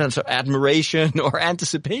or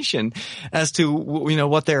anticipation as to,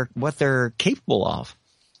 what they're capable of.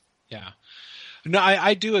 Yeah. No,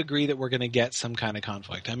 I do agree that we're going to get some kind of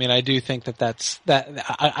conflict. I mean, I do think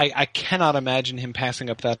I cannot imagine him passing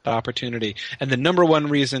up that opportunity. And the number one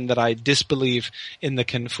reason that I disbelieve in the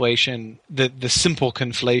conflation, the simple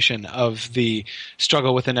conflation of the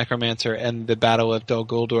struggle with the Necromancer and the Battle of Dol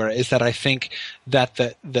Guldur, is that I think that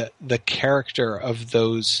the character of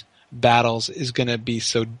those battles is going to be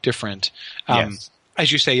so different. Yes.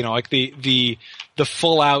 As you say, like the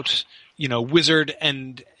full out, wizard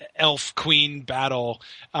and elf queen battle,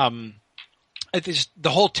 the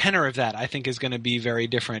whole tenor of that I think is going to be very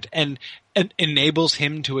different, and enables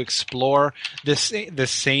him to explore the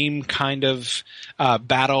same kind of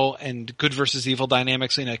battle and good versus evil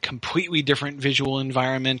dynamics in a completely different visual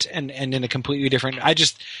environment and in a completely different.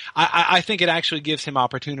 I think it actually gives him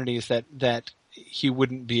opportunities that he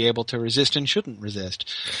wouldn't be able to resist and shouldn't resist.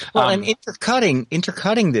 Well, and intercutting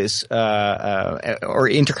this, or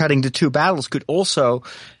intercutting the two battles could also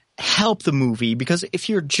help the movie, because if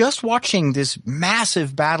you're just watching this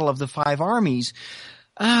massive Battle of the Five Armies,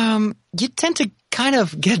 you tend to kind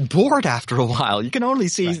of get bored after a while. You can only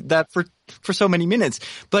see that for so many minutes.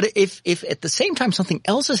 But if at the same time something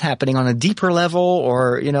else is happening on a deeper level,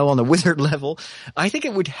 or, on the wizard level, I think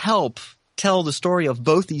it would help tell the story of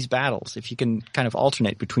both these battles if you can kind of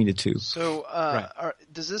alternate between the two. So,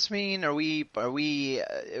 does this mean are we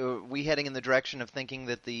heading in the direction of thinking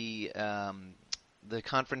that the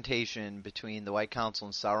confrontation between the White Council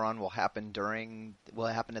and Sauron will happen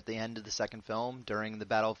at the end of the second film during the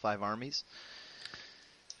Battle of Five Armies?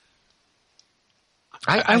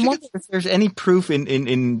 I wonder if there's any proof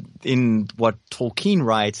in what Tolkien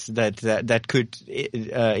writes that could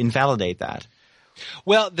invalidate that.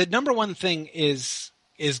 Well, the number one thing is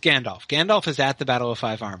Gandalf. Gandalf is at the Battle of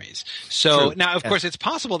Five Armies. So True. now, of course, it's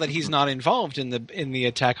possible that he's not involved in the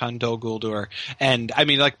attack on Dol Guldur. And I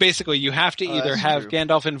mean, basically, you have to either have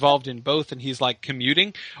Gandalf involved in both, and he's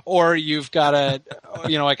commuting, or you've got to,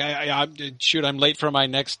 I'm late for my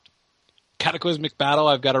next cataclysmic battle.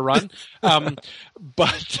 I've got to run.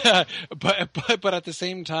 But at the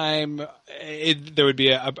same time, there would be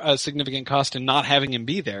a significant cost in not having him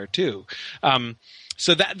be there too.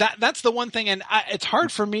 So that's the one thing, and it's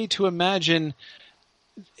hard for me to imagine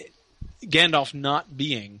Gandalf not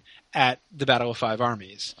being at the Battle of Five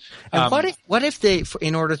Armies. And what if they,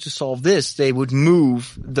 in order to solve this, they would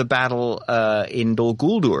move the battle in Dol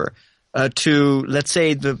Guldur to, let's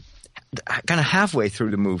say, the kind of halfway through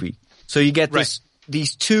the movie. So you get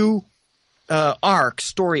these two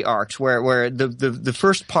story arcs, where the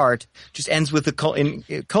first part just ends with it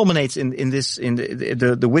culminates in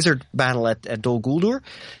the wizard battle at Dol Guldur,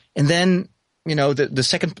 and then the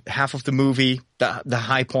second half of the movie, the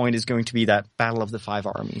high point is going to be that Battle of the Five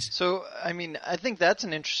Armies. So I mean, I think that's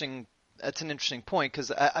an interesting point,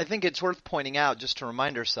 because I think it's worth pointing out, just to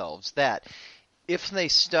remind ourselves, that if they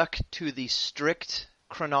stuck to the strict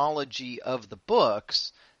chronology of the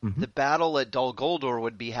books, the battle at Dol Guldur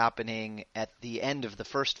would be happening at the end of the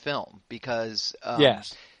first film, because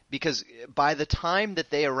because by the time that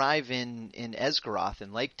they arrive in Esgaroth,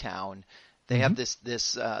 in Lake Town, They have this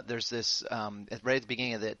there's this right at the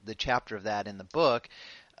beginning of the chapter of that in the book.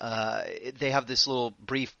 They have this little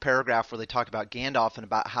brief paragraph where they talk about Gandalf and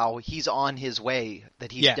about how he's on his way,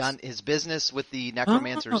 that he's done his business with the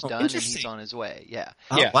necromancers done, and he's on his way. Yeah.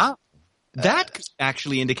 Oh, Yeah. wow. That could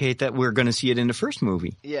actually indicate that we're going to see it in the first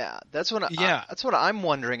movie. Yeah, that's what I'm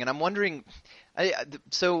wondering, and I'm wondering. I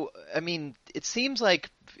mean, it seems like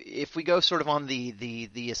if we go sort of on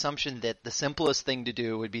the assumption that the simplest thing to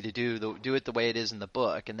do would be to do it the way it is in the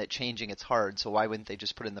book, and that changing it's hard, so why wouldn't they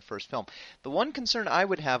just put it in the first film? The one concern I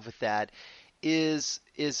would have with that is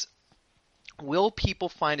will people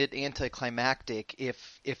find it anticlimactic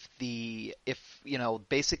if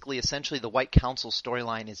basically essentially the White Council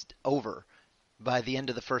storyline is over by the end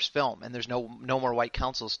of the first film, and there's no more White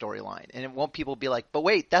Council storyline, and it won't people be like, but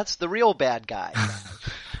wait, that's the real bad guy.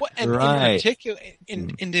 Well, and Right.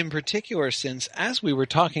 in particular, since as we were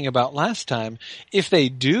talking about last time, if they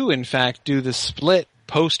do in fact do the split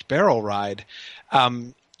post barrel ride,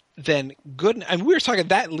 then good. And we were talking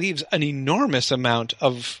that leaves an enormous amount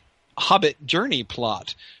of Hobbit journey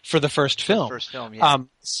plot for the first film. Yeah.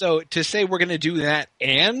 So to say we're going to do that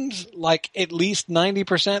and like at least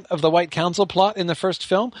 90% of the White Council plot in the first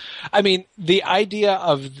film, I mean, the idea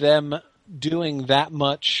of them doing that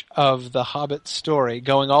much of the Hobbit story,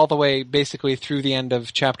 going all the way basically through the end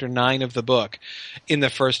of chapter 9 of the book in the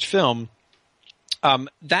first film,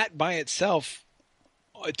 that by itself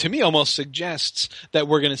to me almost suggests that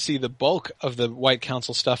we're going to see the bulk of the White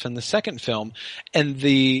Council stuff in the second film, and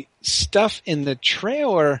the stuff in the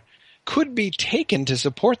trailer could be taken to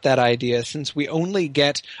support that idea, since we only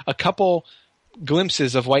get a couple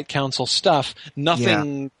glimpses of White Council stuff,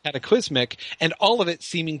 nothing cataclysmic, and all of it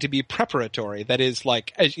seeming to be preparatory. That is,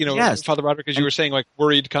 like, as you know, Yes. Father Roderick, as you were saying, like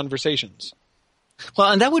worried conversations.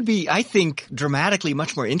 Well, and that would be, I think, dramatically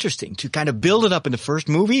much more interesting to kind of build it up in the first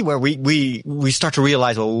movie where we start to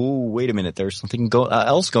realize, oh, wait a minute, there's something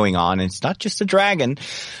else going on. And it's not just a dragon.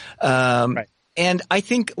 Right. And I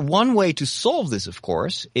think one way to solve this, of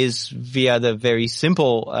course, is via the very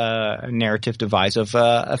simple narrative device of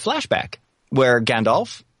a flashback where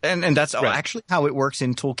Gandalf, and that's actually how it works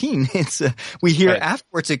in Tolkien. It's we hear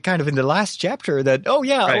afterwards, kind of in the last chapter, that well,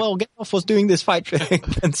 Gandalf was doing this fight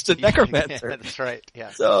against the necromancer. Yeah, that's right. Yeah.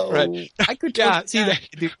 So I could see that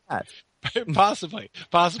do that. Possibly.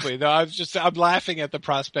 Though I'm laughing at the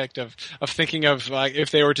prospect of thinking of like if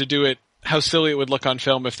they were to do it, how silly it would look on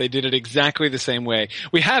film if they did it exactly the same way.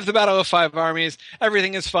 We have the Battle of Five Armies.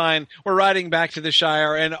 Everything is fine. We're riding back to the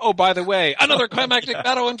Shire, and oh, by the way, another climactic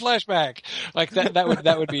battle in flashback. Like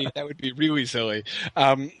that would be really silly.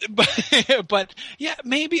 But yeah,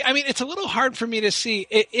 maybe. I mean, it's a little hard for me to see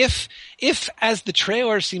if as the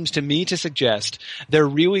trailer seems to me to suggest, they're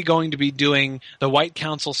really going to be doing the White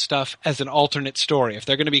Council stuff as an alternate story. If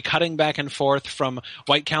they're going to be cutting back and forth from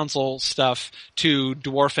White Council stuff to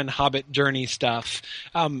Dwarf and Hobbit journey stuff,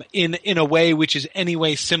 in a way which is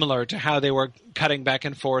anyway similar to how they were cutting back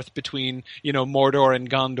and forth between, Mordor and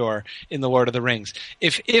Gondor in the Lord of the Rings.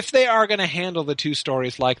 If they are going to handle the two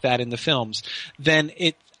stories like that in the films, then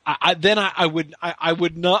I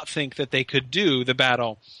would not think that they could do the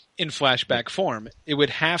battle in flashback form. It would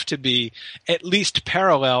have to be at least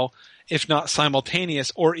parallel, if not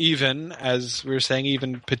simultaneous, or even, as we were saying,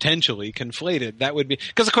 even potentially conflated. That would be,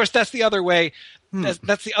 because of course that's the other way.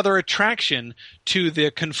 That's the other attraction to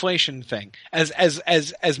the conflation thing. As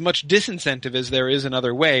much disincentive as there is in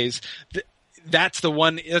other ways, that's the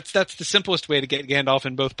one. That's the simplest way to get Gandalf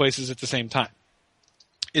in both places at the same time,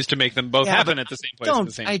 is to make them both happen at the same place at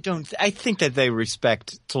the same time. I think that they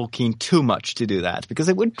respect Tolkien too much to do that, because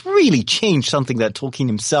it would really change something that Tolkien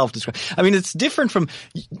himself described. I mean, it's different from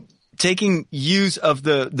taking use of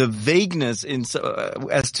the vagueness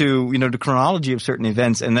as to, the chronology of certain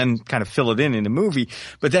events and then kind of fill it in a movie.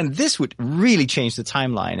 But then this would really change the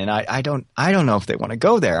timeline. And I don't know if they want to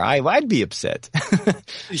go there. I'd be upset,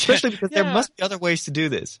 especially because there must be other ways to do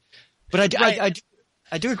this. But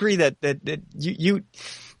I do agree that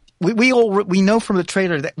we know from the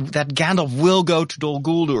trailer that Gandalf will go to Dol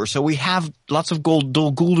Guldur. So we have lots of Dol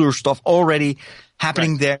Guldur stuff already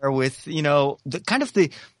happening there with, the kind of the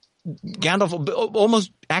Gandalf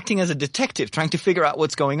almost acting as a detective, trying to figure out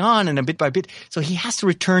what's going on, and bit by bit. So he has to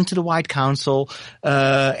return to the White Council,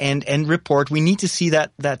 and report. We need to see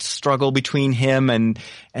that struggle between him and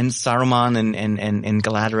Saruman and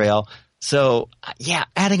Galadriel. So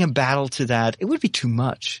adding a battle to that, it would be too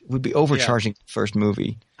much. It would be overcharging the first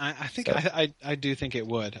movie. I think I do think it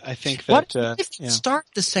would. I think that what if start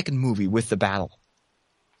the second movie with the battle?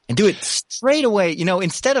 And do it straight away,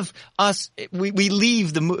 instead of us, we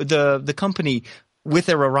leave the company with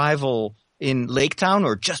their arrival in Lake Town,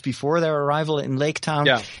 or just before their arrival in Lake Town.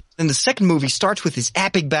 Yeah. And the second movie starts with this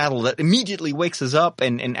epic battle that immediately wakes us up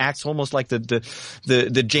and acts almost like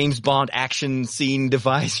the James Bond action scene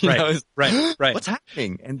device. You know? Right. What's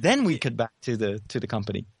happening? And then we cut back to the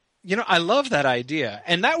company. You know, I love that idea,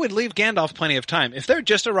 and that would leave Gandalf plenty of time. If they're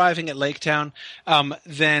just arriving at Lake Town,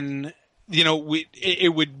 then you know,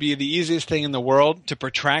 it would be the easiest thing in the world to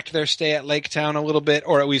protract their stay at Lake Town a little bit,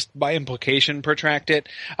 or at least by implication protract it.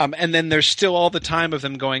 And then there's still all the time of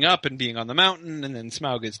them going up and being on the mountain, and then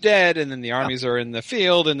Smaug is dead, and then the armies are in the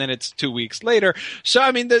field, and then it's 2 weeks later. So,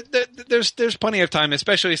 I mean, there's plenty of time,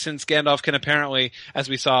 especially since Gandalf can apparently, as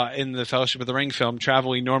we saw in the Fellowship of the Ring film,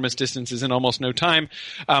 travel enormous distances in almost no time.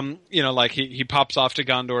 You know, like he pops off to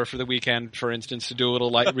Gondor for the weekend, for instance, to do a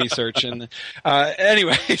little light research. And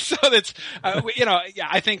anyway, so that's. You know, yeah,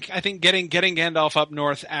 I think getting Gandalf up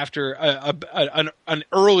north after an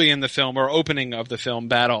early in the film or opening of the film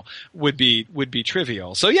battle would be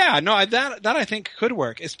trivial. So yeah, no, that I think could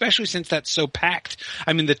work, especially since that's so packed.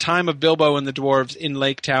 I mean, the time of Bilbo and the dwarves in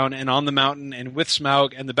Lake Town and on the mountain and with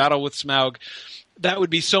Smaug and the battle with Smaug, that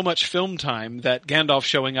would be so much film time that Gandalf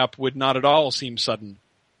showing up would not at all seem sudden.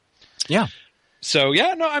 Yeah. So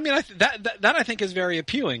yeah, no, I mean that I think is very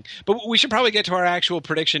appealing. But we should probably get to our actual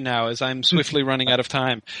prediction now, as I'm swiftly running out of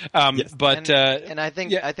time. Yes. But I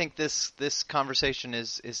think yeah. I think this conversation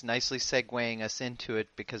is nicely segueing us into it,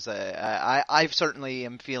 because I certainly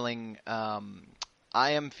am feeling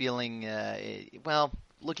well,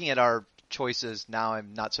 looking at our choices now,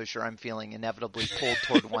 I'm not so sure I'm feeling inevitably pulled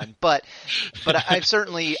toward one, but I've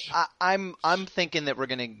certainly I'm thinking that we're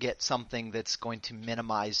going to get something that's going to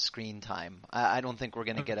minimize screen time. I don't think we're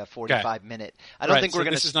going to get a 45 minute. I don't think we're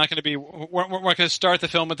going to. This is not going to be. We're going to start the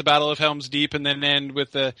film with the Battle of Helm's Deep and then end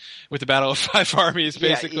with the Battle of Five Armies,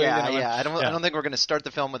 basically. Yeah. I don't think we're going to start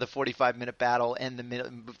the film with a 45-minute battle, end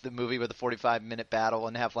the movie with a 45-minute battle,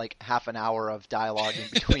 and have like half an hour of dialogue in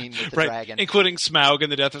between with the dragon, including Smaug and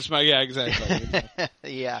the death of Smaug. Yeah, exactly.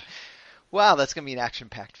 Yeah. Wow, that's going to be an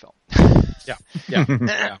action-packed film.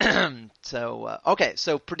 Yeah. So, okay,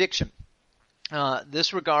 so prediction.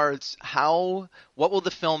 This regards what will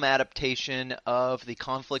the film adaptation of the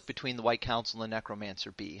conflict between the White Council and the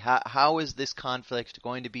Necromancer be? How is this conflict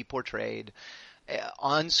going to be portrayed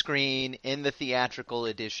on screen in the theatrical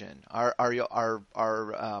edition?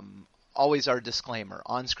 Always our disclaimer,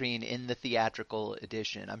 on screen in the theatrical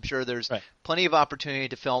edition. I'm sure there's plenty of opportunity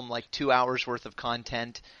to film like 2 hours worth of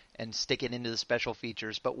content and stick it into the special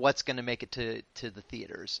features, but what's going to make it to the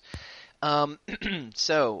theaters?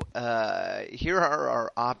 So here are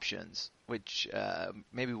our options, which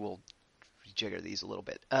maybe we'll rejigger these a little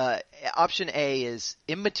bit. Option A is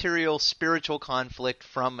immaterial spiritual conflict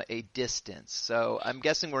from a distance. So I'm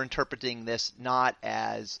guessing we're interpreting this not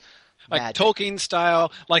as like magic. Tolkien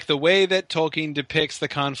style, like the way that Tolkien depicts the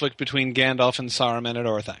conflict between Gandalf and Saruman at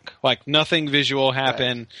Orthanc. Like nothing visual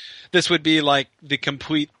happen. Right. This would be like the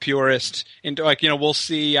complete purist. Like, you know, we'll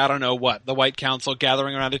see, I don't know what, the White Council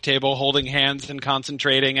gathering around a table, holding hands and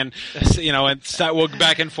concentrating, and you know, and we'll go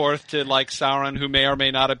back and forth to like Sauron, who may or may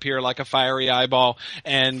not appear like a fiery eyeball,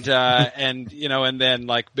 and you know, and then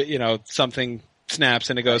like, you know, something snaps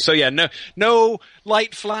and it goes. So yeah, no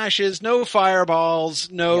light flashes, no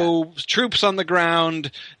fireballs, no troops on the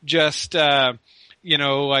ground, just you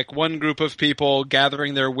know, like one group of people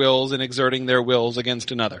gathering their wills and exerting their wills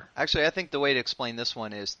against another. Actually, I think the way to explain this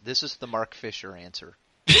one is this is the Mark Fisher answer.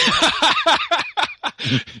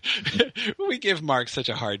 We give Mark such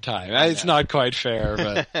a hard time. It's not quite fair,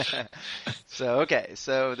 but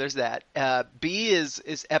so there's that. B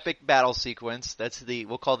is epic battle sequence. That's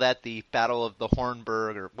we'll call that the Battle of the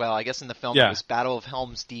Hornburg, or well, I guess in the film it was Battle of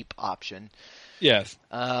Helm's Deep option. Yes.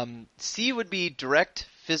 C would be direct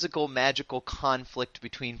physical magical conflict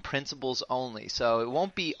between principles only. So it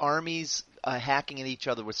won't be armies hacking at each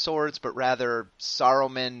other with swords, but rather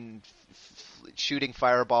Saruman shooting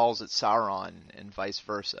fireballs at Sauron and vice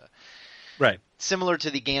versa. Right. Similar to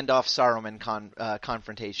the Gandalf-Saruman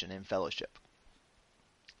confrontation in Fellowship.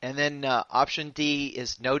 And then option D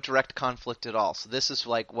is no direct conflict at all. So this is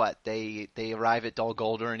like what? They arrive at Dol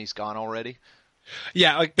Guldur and he's gone already?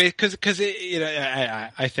 Yeah, like because you know,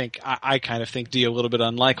 I kind of think D a little bit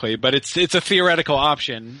unlikely, but it's a theoretical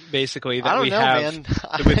option basically that we have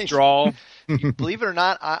the withdrawal. believe it or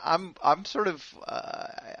not, I'm sort of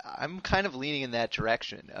I'm kind of leaning in that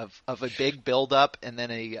direction of a big build up and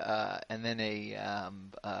then a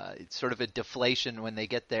sort of a deflation when they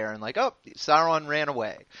get there and like, oh, Sauron ran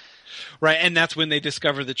away. Right, and that's when they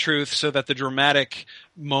discover the truth, so that the dramatic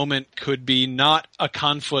moment could be not a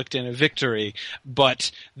conflict and a victory, but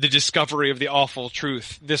the discovery of the awful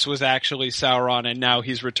truth. This was actually Sauron, and now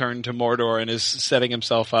he's returned to Mordor and is setting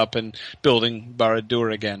himself up and building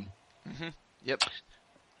Barad-dûr again. Mm-hmm. Yep.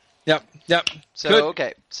 So good.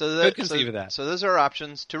 Okay, good conceive of that. So those are our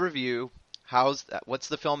options to review. What's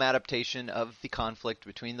the film adaptation of the conflict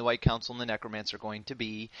between the White Council and the Necromancer going to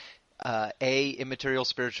be? A, immaterial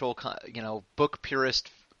spiritual, book purist,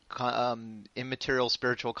 immaterial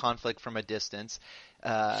spiritual conflict from a distance.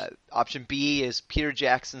 Option B is Peter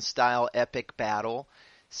Jackson style epic battle.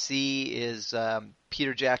 C is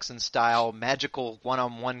Peter Jackson style magical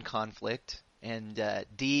one-on-one conflict. And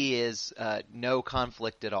D is no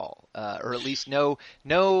conflict at all, or at least maybe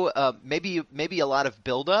a lot of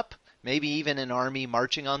build-up. Maybe even an army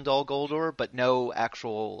marching on Dol Guldur, but no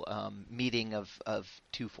actual meeting of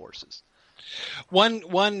two forces. One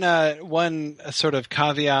sort of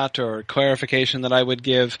caveat or clarification that I would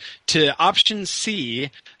give to option C,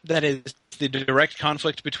 that is the direct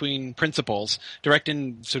conflict between principles, direct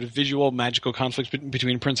and sort of visual magical conflict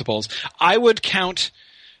between principles. I would count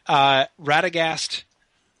Radagast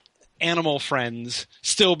animal friends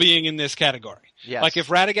still being in this category. Yes. Like if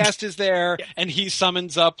Radagast is there and he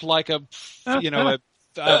summons up like a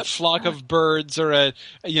flock of birds or an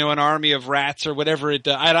army of rats or whatever it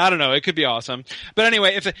does. I don't know. It could be awesome. But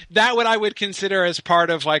anyway, if that I would consider as part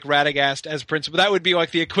of like Radagast as principal. That would be like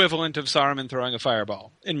the equivalent of Saruman throwing a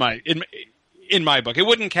fireball in my book. It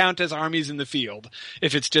wouldn't count as armies in the field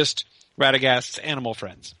if it's just Radagast's animal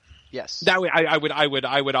friends. Yes. That way,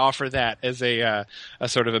 I would offer that as a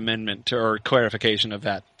sort of amendment or clarification of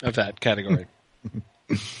that category.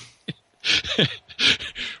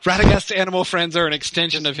 Radagast's animal friends are an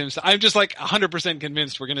extension of himself. I'm just like 100%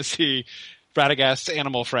 convinced we're going to see Radagast's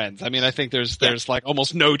animal friends. I mean, I think there's like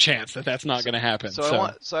almost no chance that that's not going to happen.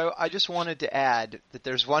 So I just wanted to add that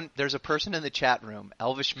there's a person in the chat room,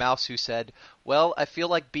 Elvish Mouse, who said, "Well, I feel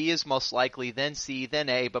like B is most likely, then C, then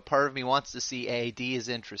A, but part of me wants to see A. D is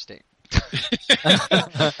interesting."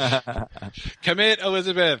 Commit,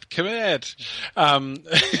 Elizabeth. Commit.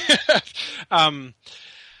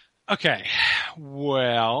 Okay.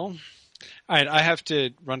 Well, all right. I have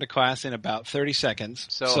to run to class in about 30 seconds.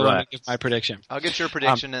 So I'm going to give my prediction. I'll get your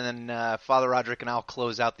prediction, and then Father Roderick and I'll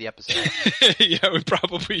close out the episode. Yeah, we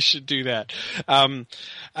probably should do that. I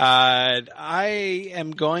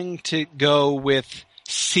am going to go with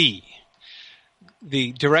C,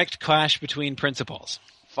 the direct clash between principles.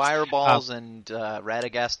 Fireballs and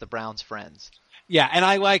Radagast the Brown's friends. Yeah, and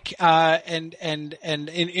I like and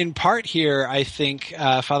in part here, I think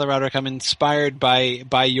Father Roderick, I'm inspired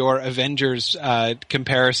by your Avengers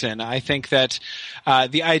comparison. I think that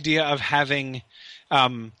the idea of having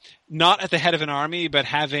not at the head of an army, but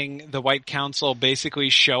having the White Council basically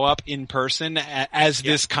show up in person as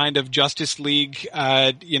this kind of Justice League,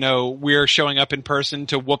 we're showing up in person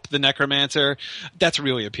to whoop the Necromancer. That's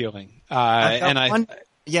really appealing. And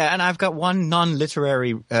I've got one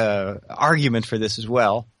non-literary argument for this as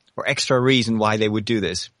well, or extra reason why they would do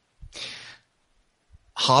this.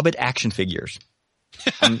 Hobbit action figures.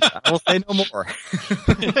 I will say no more.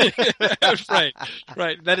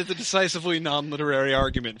 Right. That is a decisively non-literary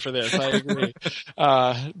argument for this. I agree.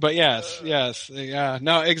 But yes, yeah,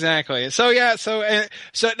 no, exactly.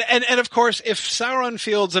 And of course, if Sauron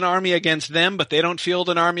fields an army against them, but they don't field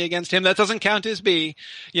an army against him, that doesn't count as B.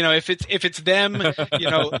 If it's them,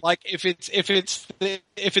 like if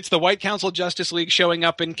it's the White Council Justice League showing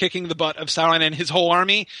up and kicking the butt of Sauron and his whole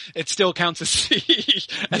army, it still counts as C.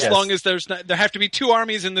 As long as there have to be two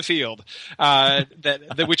armies in the field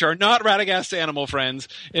that which are not Radagast's animal friends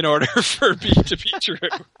in order for B to be true.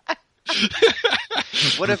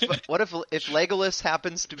 What if Legolas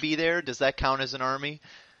happens to be there? Does that count as an army?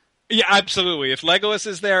 Yeah, absolutely. If Legolas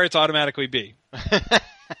is there, it's automatically B.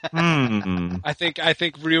 I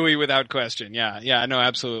think really without question. Yeah, no,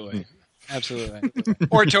 absolutely.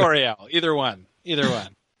 Or Toriel, either one.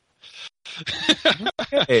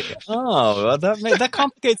 Okay. Oh, well, that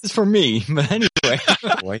complicates this for me. But anyway,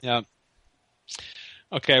 yeah.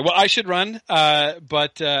 Okay, well, I should run,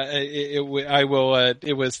 but I will.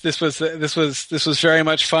 This was very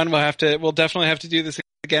much fun. We'll definitely have to do this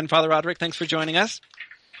again. Father Roderick, thanks for joining us.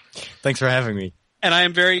 Thanks for having me. And I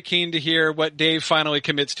am very keen to hear what Dave finally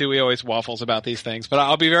commits to. He always waffles about these things, but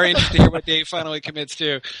I'll be very interested to hear what Dave finally commits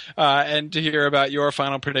to, and to hear about your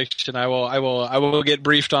final prediction. I will get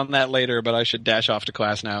briefed on that later, but I should dash off to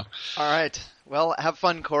class now. All right. Well, have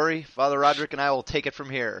fun, Corey. Father Roderick and I will take it from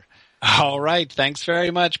here. All right. Thanks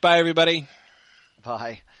very much. Bye, everybody.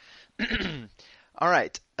 Bye. All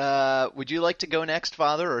right. Would you like to go next,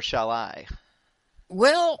 Father, or shall I?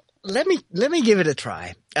 Well, let me give it a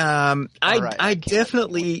try. I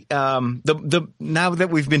definitely now that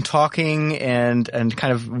we've been talking and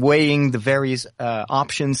kind of weighing the various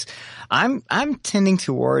options, I'm tending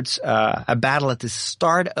towards a battle at the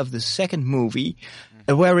start of the second movie,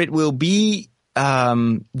 where it will be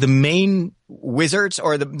the main wizards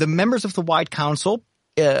or the members of the White Council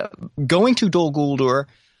going to Dol Guldur,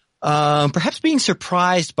 perhaps being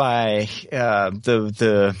surprised by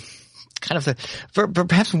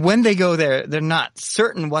perhaps when they go there, they're not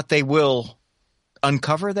certain what they will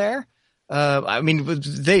uncover there. I mean,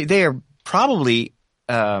 they are probably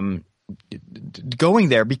going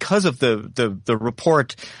there because of the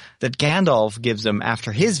report that Gandalf gives them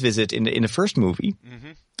after his visit in the first movie.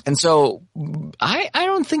 Mm-hmm. And so I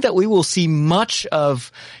don't think that we will see much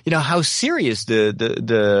of, how serious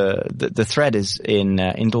the threat is in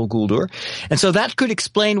Dol Guldur. And so that could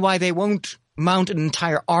explain why they won't mount an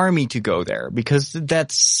entire army to go there, because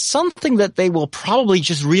that's something that they will probably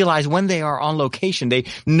just realize when they are on location. They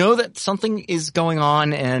know that something is going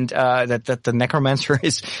on and that the necromancer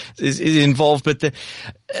is involved, but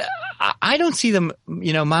I don't see them,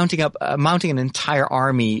 mounting an entire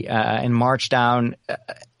army and march down.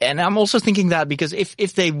 And I'm also thinking that because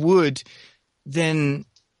if they would, then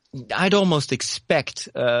I'd almost expect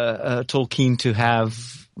Tolkien to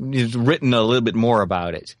have written a little bit more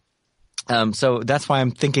about it. So that's why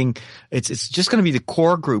I'm thinking it's just going to be the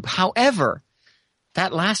core group. However,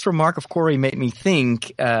 that last remark of Corey made me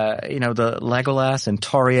think, the Legolas and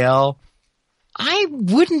Tauriel, I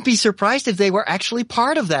wouldn't be surprised if they were actually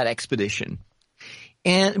part of that expedition.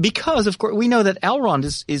 And because, of course, we know that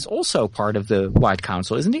Elrond is also part of the White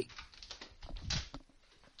Council, isn't he?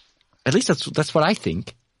 At least that's what I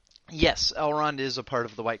think. Yes, Elrond is a part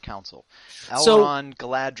of the White Council. Elrond,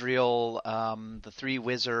 Galadriel, the three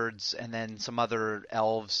wizards, and then some other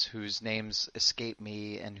elves whose names escape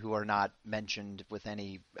me and who are not mentioned with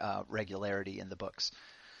any regularity in the books.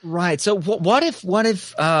 Right. So what if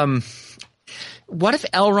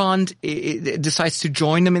Elrond decides to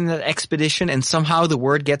join them in that expedition, and somehow the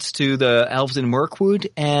word gets to the elves in Mirkwood,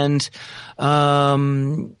 and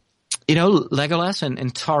Legolas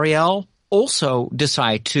and Tauriel also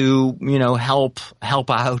decide to, help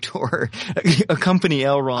out or accompany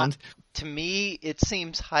Elrond. To me, it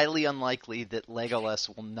seems highly unlikely that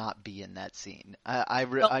Legolas will not be in that scene.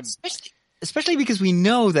 Especially because we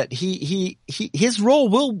know that his role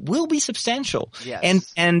will be substantial.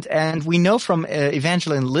 Yes. And we know from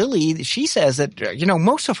Evangeline Lilly, she says that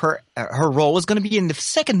most of her role is going to be in the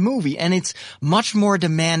second movie, and it's much more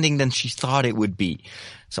demanding than she thought it would be.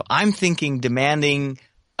 So I'm thinking demanding.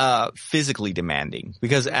 Physically demanding,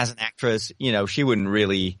 because as an actress, she wouldn't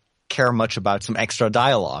really care much about some extra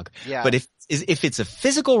dialogue. Yeah. But if it's a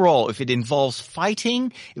physical role, if it involves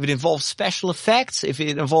fighting, if it involves special effects, if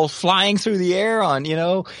it involves flying through the air on,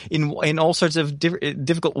 in all sorts of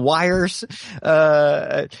difficult wires,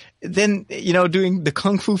 then, doing the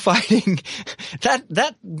kung fu fighting,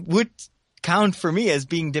 that would count for me as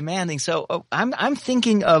being demanding. So I'm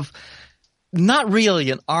thinking of not really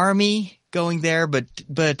an army going there, but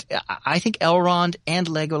I think Elrond and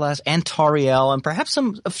Legolas and Tauriel and perhaps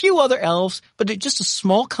a few other elves, but just a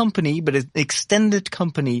small company, but an extended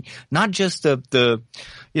company, not just the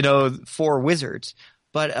four wizards,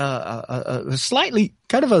 but a slightly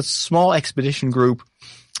kind of a small expedition group.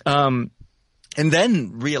 And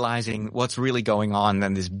then realizing what's really going on,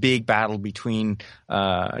 then this big battle between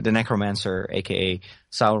the Necromancer, aka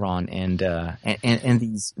Sauron, and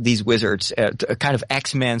these wizards, kind of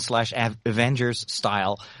X-Men / Avengers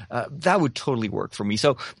style, that would totally work for me.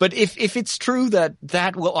 So, but if it's true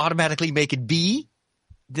that will automatically make it B,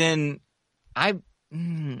 then I'm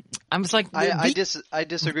just like I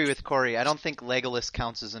disagree with Corey. I don't think Legolas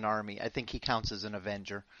counts as an army. I think he counts as an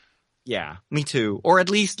Avenger. Yeah, me too. Or at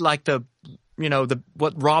least like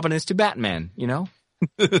what Robin is to Batman,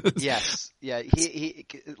 Yes. Yeah. He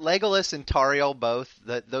Legolas and Tauriel both,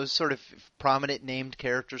 those sort of prominent named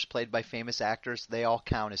characters played by famous actors, they all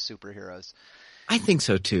count as superheroes. I think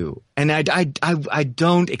so too. And I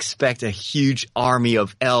don't expect a huge army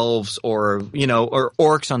of elves or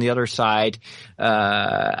orcs on the other side.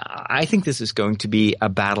 I think this is going to be a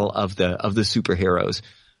battle of the superheroes.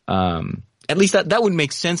 At least that would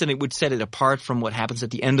make sense, and it would set it apart from what happens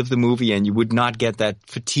at the end of the movie, and you would not get that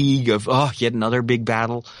fatigue of yet another big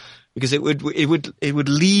battle, because it would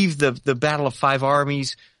leave the Battle of Five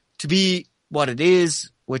Armies to be what it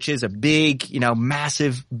is, which is a big,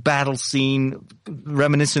 massive battle scene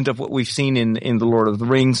reminiscent of what we've seen in The Lord of the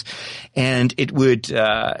Rings. And it would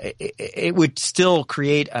still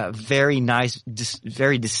create a very nice,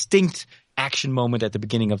 very distinct action moment at the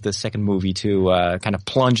beginning of the second movie to kind of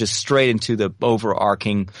plunge us straight into the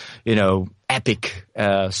overarching, epic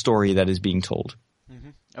story that is being told.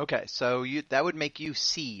 Mm-hmm. Okay, so that would make you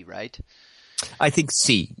C, right? I think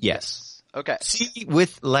C, yes. Okay. C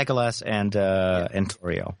with Legolas and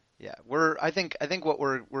Torio. Yeah, I think what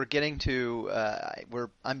we're getting to,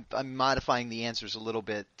 I'm modifying the answers a little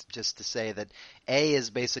bit just to say that A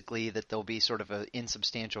is basically that there'll be sort of an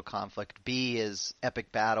insubstantial conflict. B is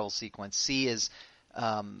epic battle sequence. C is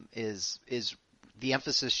the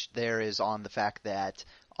emphasis there is on the fact that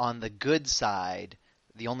on the good side,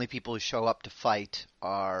 the only people who show up to fight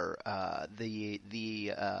are the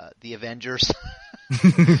Avengers.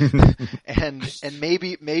 and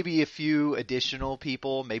maybe a few additional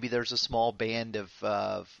people. Maybe there's a small band of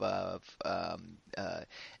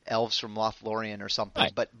elves from Lothlorien or something,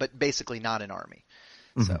 right. but basically not an army.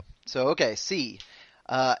 Mm-hmm. So okay, C.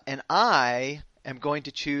 And I am going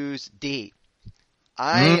to choose D.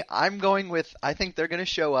 I'm going with, I think they're going to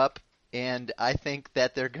show up, and I think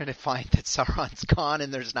that they're going to find that Sauron's gone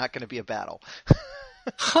and there's not going to be a battle.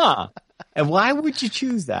 Huh. And why would you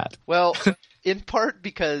choose that? Well, in part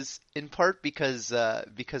because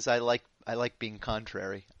I like being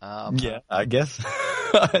contrary. Yeah, I guess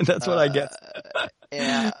that's what I guess.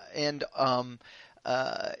 And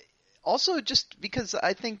also just because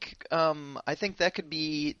I think that could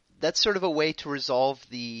be, that's sort of a way to resolve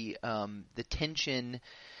the tension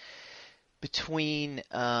between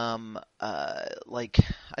I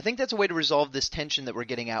think that's a way to resolve this tension that we're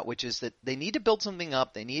getting at, which is that they need to build something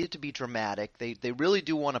up, they need it to be dramatic, they really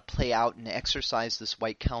do want to play out and exercise this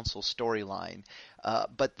White Council storyline,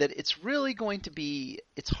 but that it's really going to be,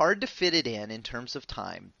 it's hard to fit it in terms of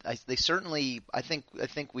time. I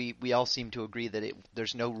think we all seem to agree that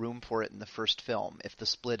there's no room for it in the first film if the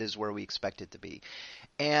split is where we expect it to be,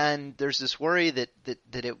 and there's this worry that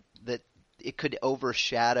it could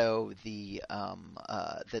overshadow the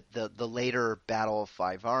later Battle of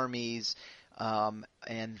Five Armies, and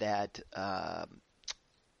that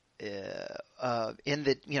in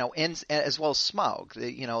that ends as well as Smaug,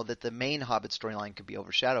 that the main Hobbit storyline could be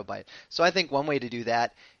overshadowed by it. So I think one way to do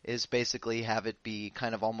that is basically have it be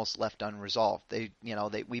kind of almost left unresolved.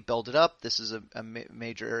 We build it up. This is a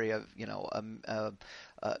major area of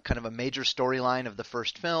kind of a major storyline of the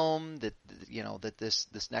first film, that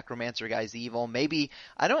this necromancer guy's evil. Maybe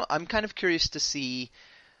I'm kind of curious to see.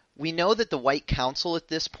 We know that the White Council at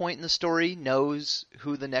this point in the story knows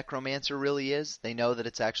who the necromancer really is. They know that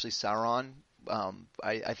it's actually Sauron.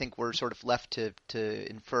 I think we're sort of left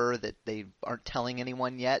to infer that they aren't telling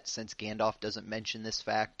anyone yet, since Gandalf doesn't mention this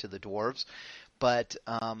fact to the dwarves. But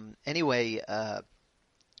anyway, I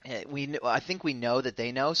think we know that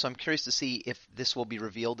they know, so I'm curious to see if this will be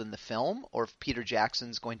revealed in the film, or if Peter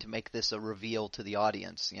Jackson's going to make this a reveal to the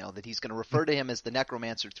audience, that he's going to refer to him as the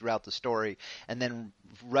necromancer throughout the story, and then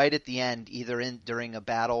right at the end, either during a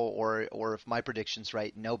battle or if my prediction's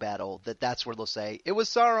right, no battle, that's where they'll say, it was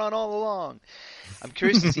Sauron all along. I'm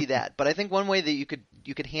curious to see that, but I think one way that you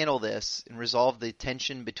could handle this and resolve the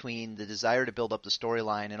tension between the desire to build up the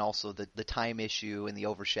storyline and also the time issue and the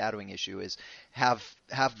overshadowing issue is have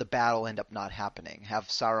the battle end up not happening, have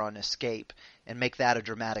Sauron escape, and make that a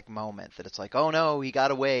dramatic moment, that it's like, oh no, he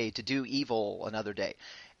got away to do evil another day.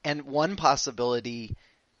 And one possibility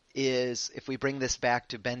is, if we bring this back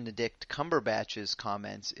to Benedict Cumberbatch's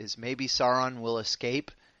comments, is maybe Sauron will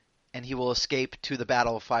escape, and he will escape to the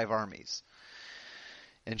Battle of Five Armies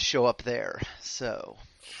and show up there. So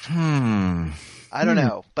I don't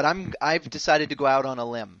know, but I've decided to go out on a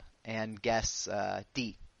limb and guess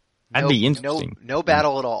D. That'd be interesting. No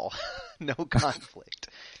battle at all. No conflict.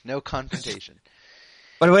 No confrontation.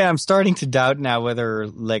 By the way, I'm starting to doubt now whether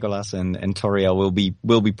Legolas and Tauriel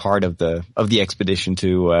will be part of the expedition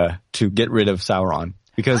to get rid of Sauron,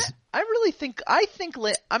 because I think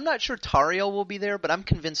I'm not sure Tauriel will be there, but I'm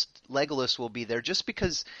convinced Legolas will be there, just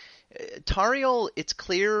because Tauriel, it's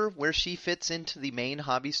clear where she fits into the main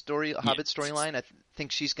Hobbit storyline. I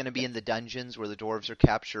think she's going to be in the dungeons where the dwarves are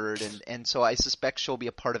captured, and so I suspect she'll be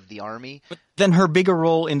a part of the army. But then her bigger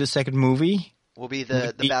role in the second movie will be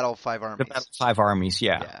the Battle of Five Armies. The Battle of Five Armies,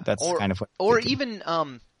 yeah. That's kind of what. Or even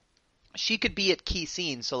she could be at key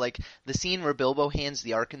scenes. So like the scene where Bilbo hands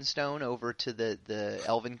the Arkenstone over to the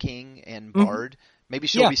Elven King and Bard, maybe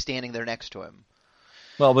she'll be standing there next to him.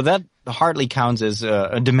 Well, but that hardly counts as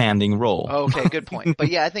a demanding role. Okay, good point. But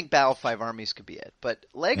yeah, I think Battle of Five Armies could be it. But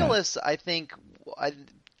Legolas, I think,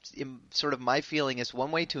 sort of my feeling is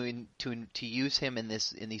one way to use him in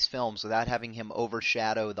these films without having him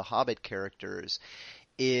overshadow the Hobbit characters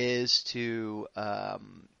is to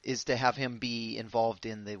have him be involved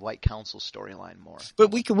in the White Council storyline more.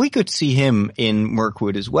 But we could see him in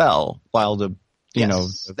Mirkwood as well, while the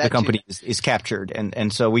company is captured,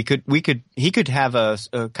 and so he could have a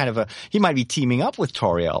kind of he might be teaming up with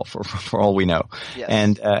Tauriel for all we know,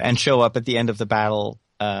 and show up at the end of the battle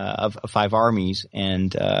of Five Armies,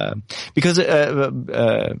 and because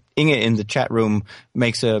Inge in the chat room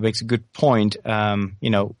makes a good point.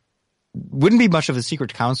 Wouldn't be much of a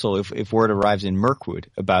secret council if word arrives in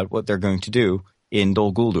Mirkwood about what they're going to do in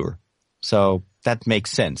Dol Guldur. So that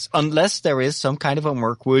makes sense, unless there is some kind of a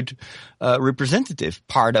Mirkwood representative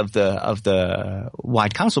part of the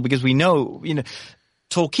White Council, because we know,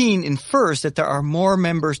 Tolkien infers that there are more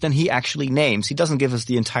members than he actually names. He doesn't give us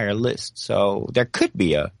the entire list, so there could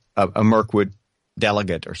be a Mirkwood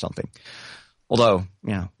delegate or something. Although,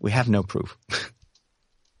 we have no proof.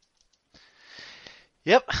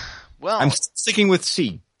 Yep. Well, I'm sticking with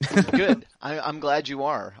C. Good. I'm glad you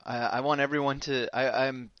are. I want everyone to.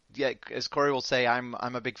 I'm. Yeah, as Corey will say, I'm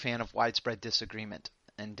a big fan of widespread disagreement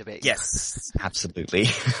and debate. Yes, absolutely.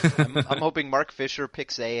 I'm hoping Mark Fisher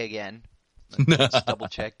picks A again. Let's double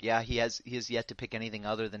check. Yeah, he has yet to pick anything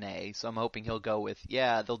other than A, so I'm hoping he'll go with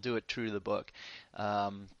they'll do it true to the book.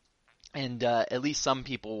 And at least some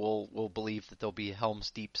people will believe that there'll be a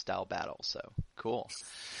Helm's Deep style battle. So cool.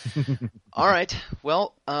 All right.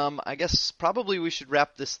 Well, I guess probably we should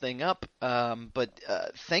wrap this thing up. But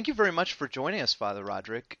thank you very much for joining us, Father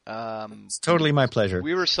Roderick. It's totally my pleasure.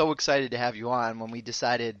 We were so excited to have you on when we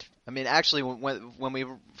decided. I mean, actually, when we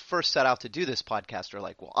first set out to do this podcast, we're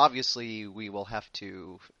like, well, obviously we will have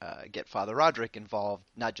to get Father Roderick involved,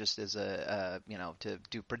 not just as to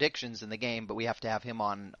do predictions in the game, but we have to have him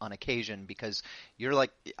on occasion because you're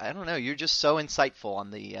like, I don't know, you're just so insightful on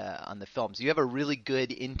the films. You have a really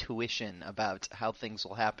good intuition about how things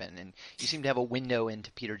will happen, and you seem to have a window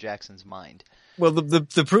into Peter Jackson's mind. Well,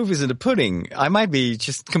 the proof is in the pudding. I might be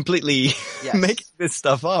just completely making this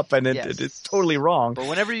stuff up, and it's totally wrong. But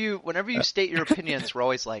whenever you state your opinions, we're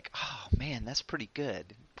always like, oh man, that's pretty good.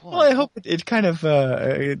 Boy. Well, I hope it kind of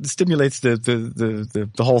it stimulates the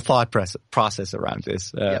whole thought process around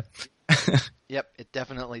this. Yep, it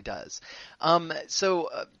definitely does. So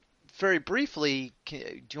very briefly,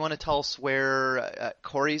 do you want to tell us where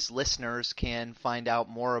Corey's listeners can find out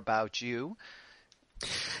more about you?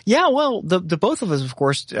 Yeah, well, the both of us, of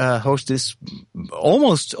course, host this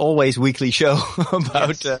almost always weekly show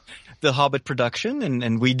about the Hobbit production,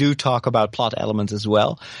 and we do talk about plot elements as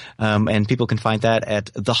well. And people can find that at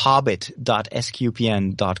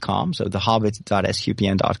thehobbit.sqpn.com, so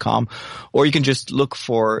thehobbit.sqpn.com, or you can just look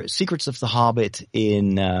for Secrets of the Hobbit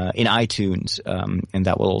in iTunes, and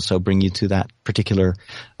that will also bring you to that particular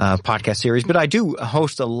podcast series. But I do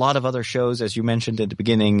host a lot of other shows, as you mentioned at the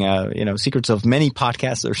beginning, secrets of many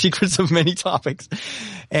podcasts or secrets of many topics.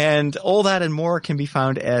 And all that and more can be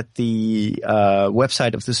found at the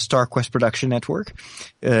website of the Star Quest Production Network,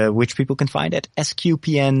 which people can find at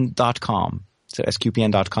sqpn.com. So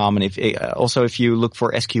sqpn.com, and if you look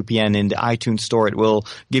for SQPN in the iTunes store, it will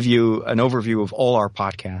give you an overview of all our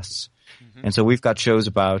podcasts. Mm-hmm. And so we've got shows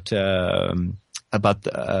about Harry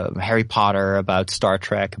Potter, about Star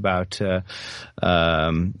Trek, about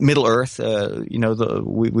Middle Earth.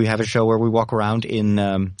 We have a show where we walk around in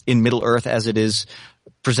Middle Earth as it is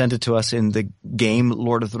presented to us in the game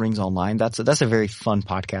Lord of the Rings Online. That's a very fun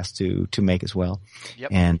podcast to make as well.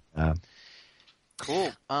 Yep. And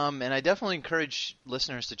cool. And I definitely encourage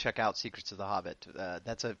listeners to check out Secrets of the Hobbit.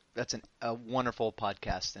 That's a wonderful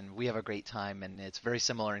podcast, and we have a great time, and it's very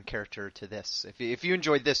similar in character to this. If you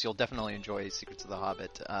enjoyed this, you'll definitely enjoy Secrets of the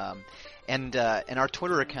Hobbit. And our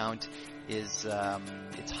Twitter account is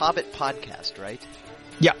it's Hobbit Podcast, right?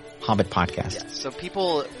 Yeah, Hobbit Podcast. Yeah. So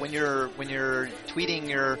people, when you're tweeting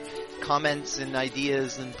your comments and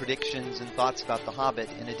ideas and predictions and thoughts about The Hobbit,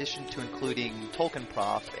 in addition to including Tolkien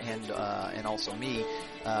Prof and also me,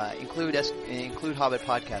 include Hobbit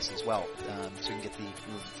Podcast as well, so you can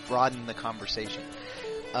broaden the conversation.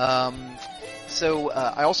 So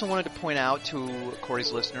I also wanted to point out to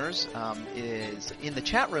Corey's listeners is in the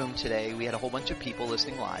chat room today we had a whole bunch of people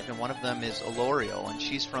listening live, and one of them is Alorio, and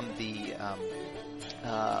she's from the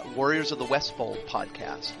Warriors of the Westfold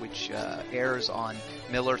podcast, which airs on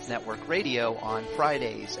Middle-earth Network Radio on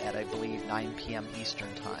Fridays at, I believe, 9 p.m.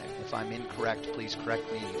 Eastern Time. If I'm incorrect, please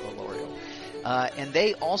correct me, Olorio. And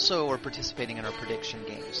they also are participating in our prediction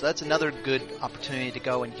game. So that's another good opportunity to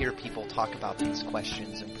go and hear people talk about these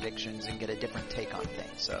questions and predictions and get a different take on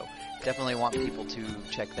things. So definitely want people to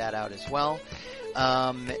check that out as well.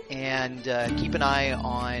 And keep an eye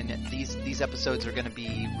on these episodes are going to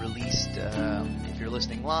be released, if you're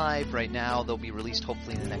listening live right now, they'll be released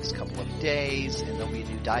hopefully in the next couple of days, and there'll be a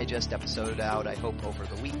new digest episode out, I hope, over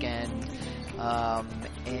the weekend.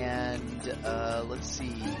 Let's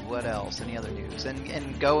see, what else? Any other news?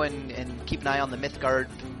 And go and keep an eye on the Mythgard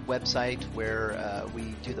website where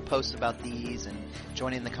we do the posts about these and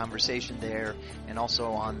join in the conversation there, and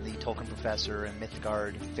also on the Tolkien Professor and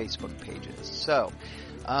Mythgard Facebook pages. So,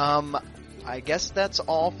 I guess that's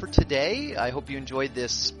all for today. I hope you enjoyed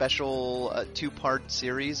this special two-part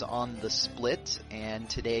series on The Split and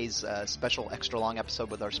today's special extra long episode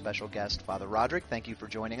with our special guest, Father Roderick. Thank you for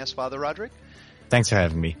joining us, Father Roderick. Thanks for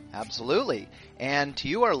having me. Absolutely. And to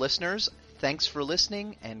you, our listeners, thanks for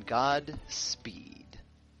listening, and God speed.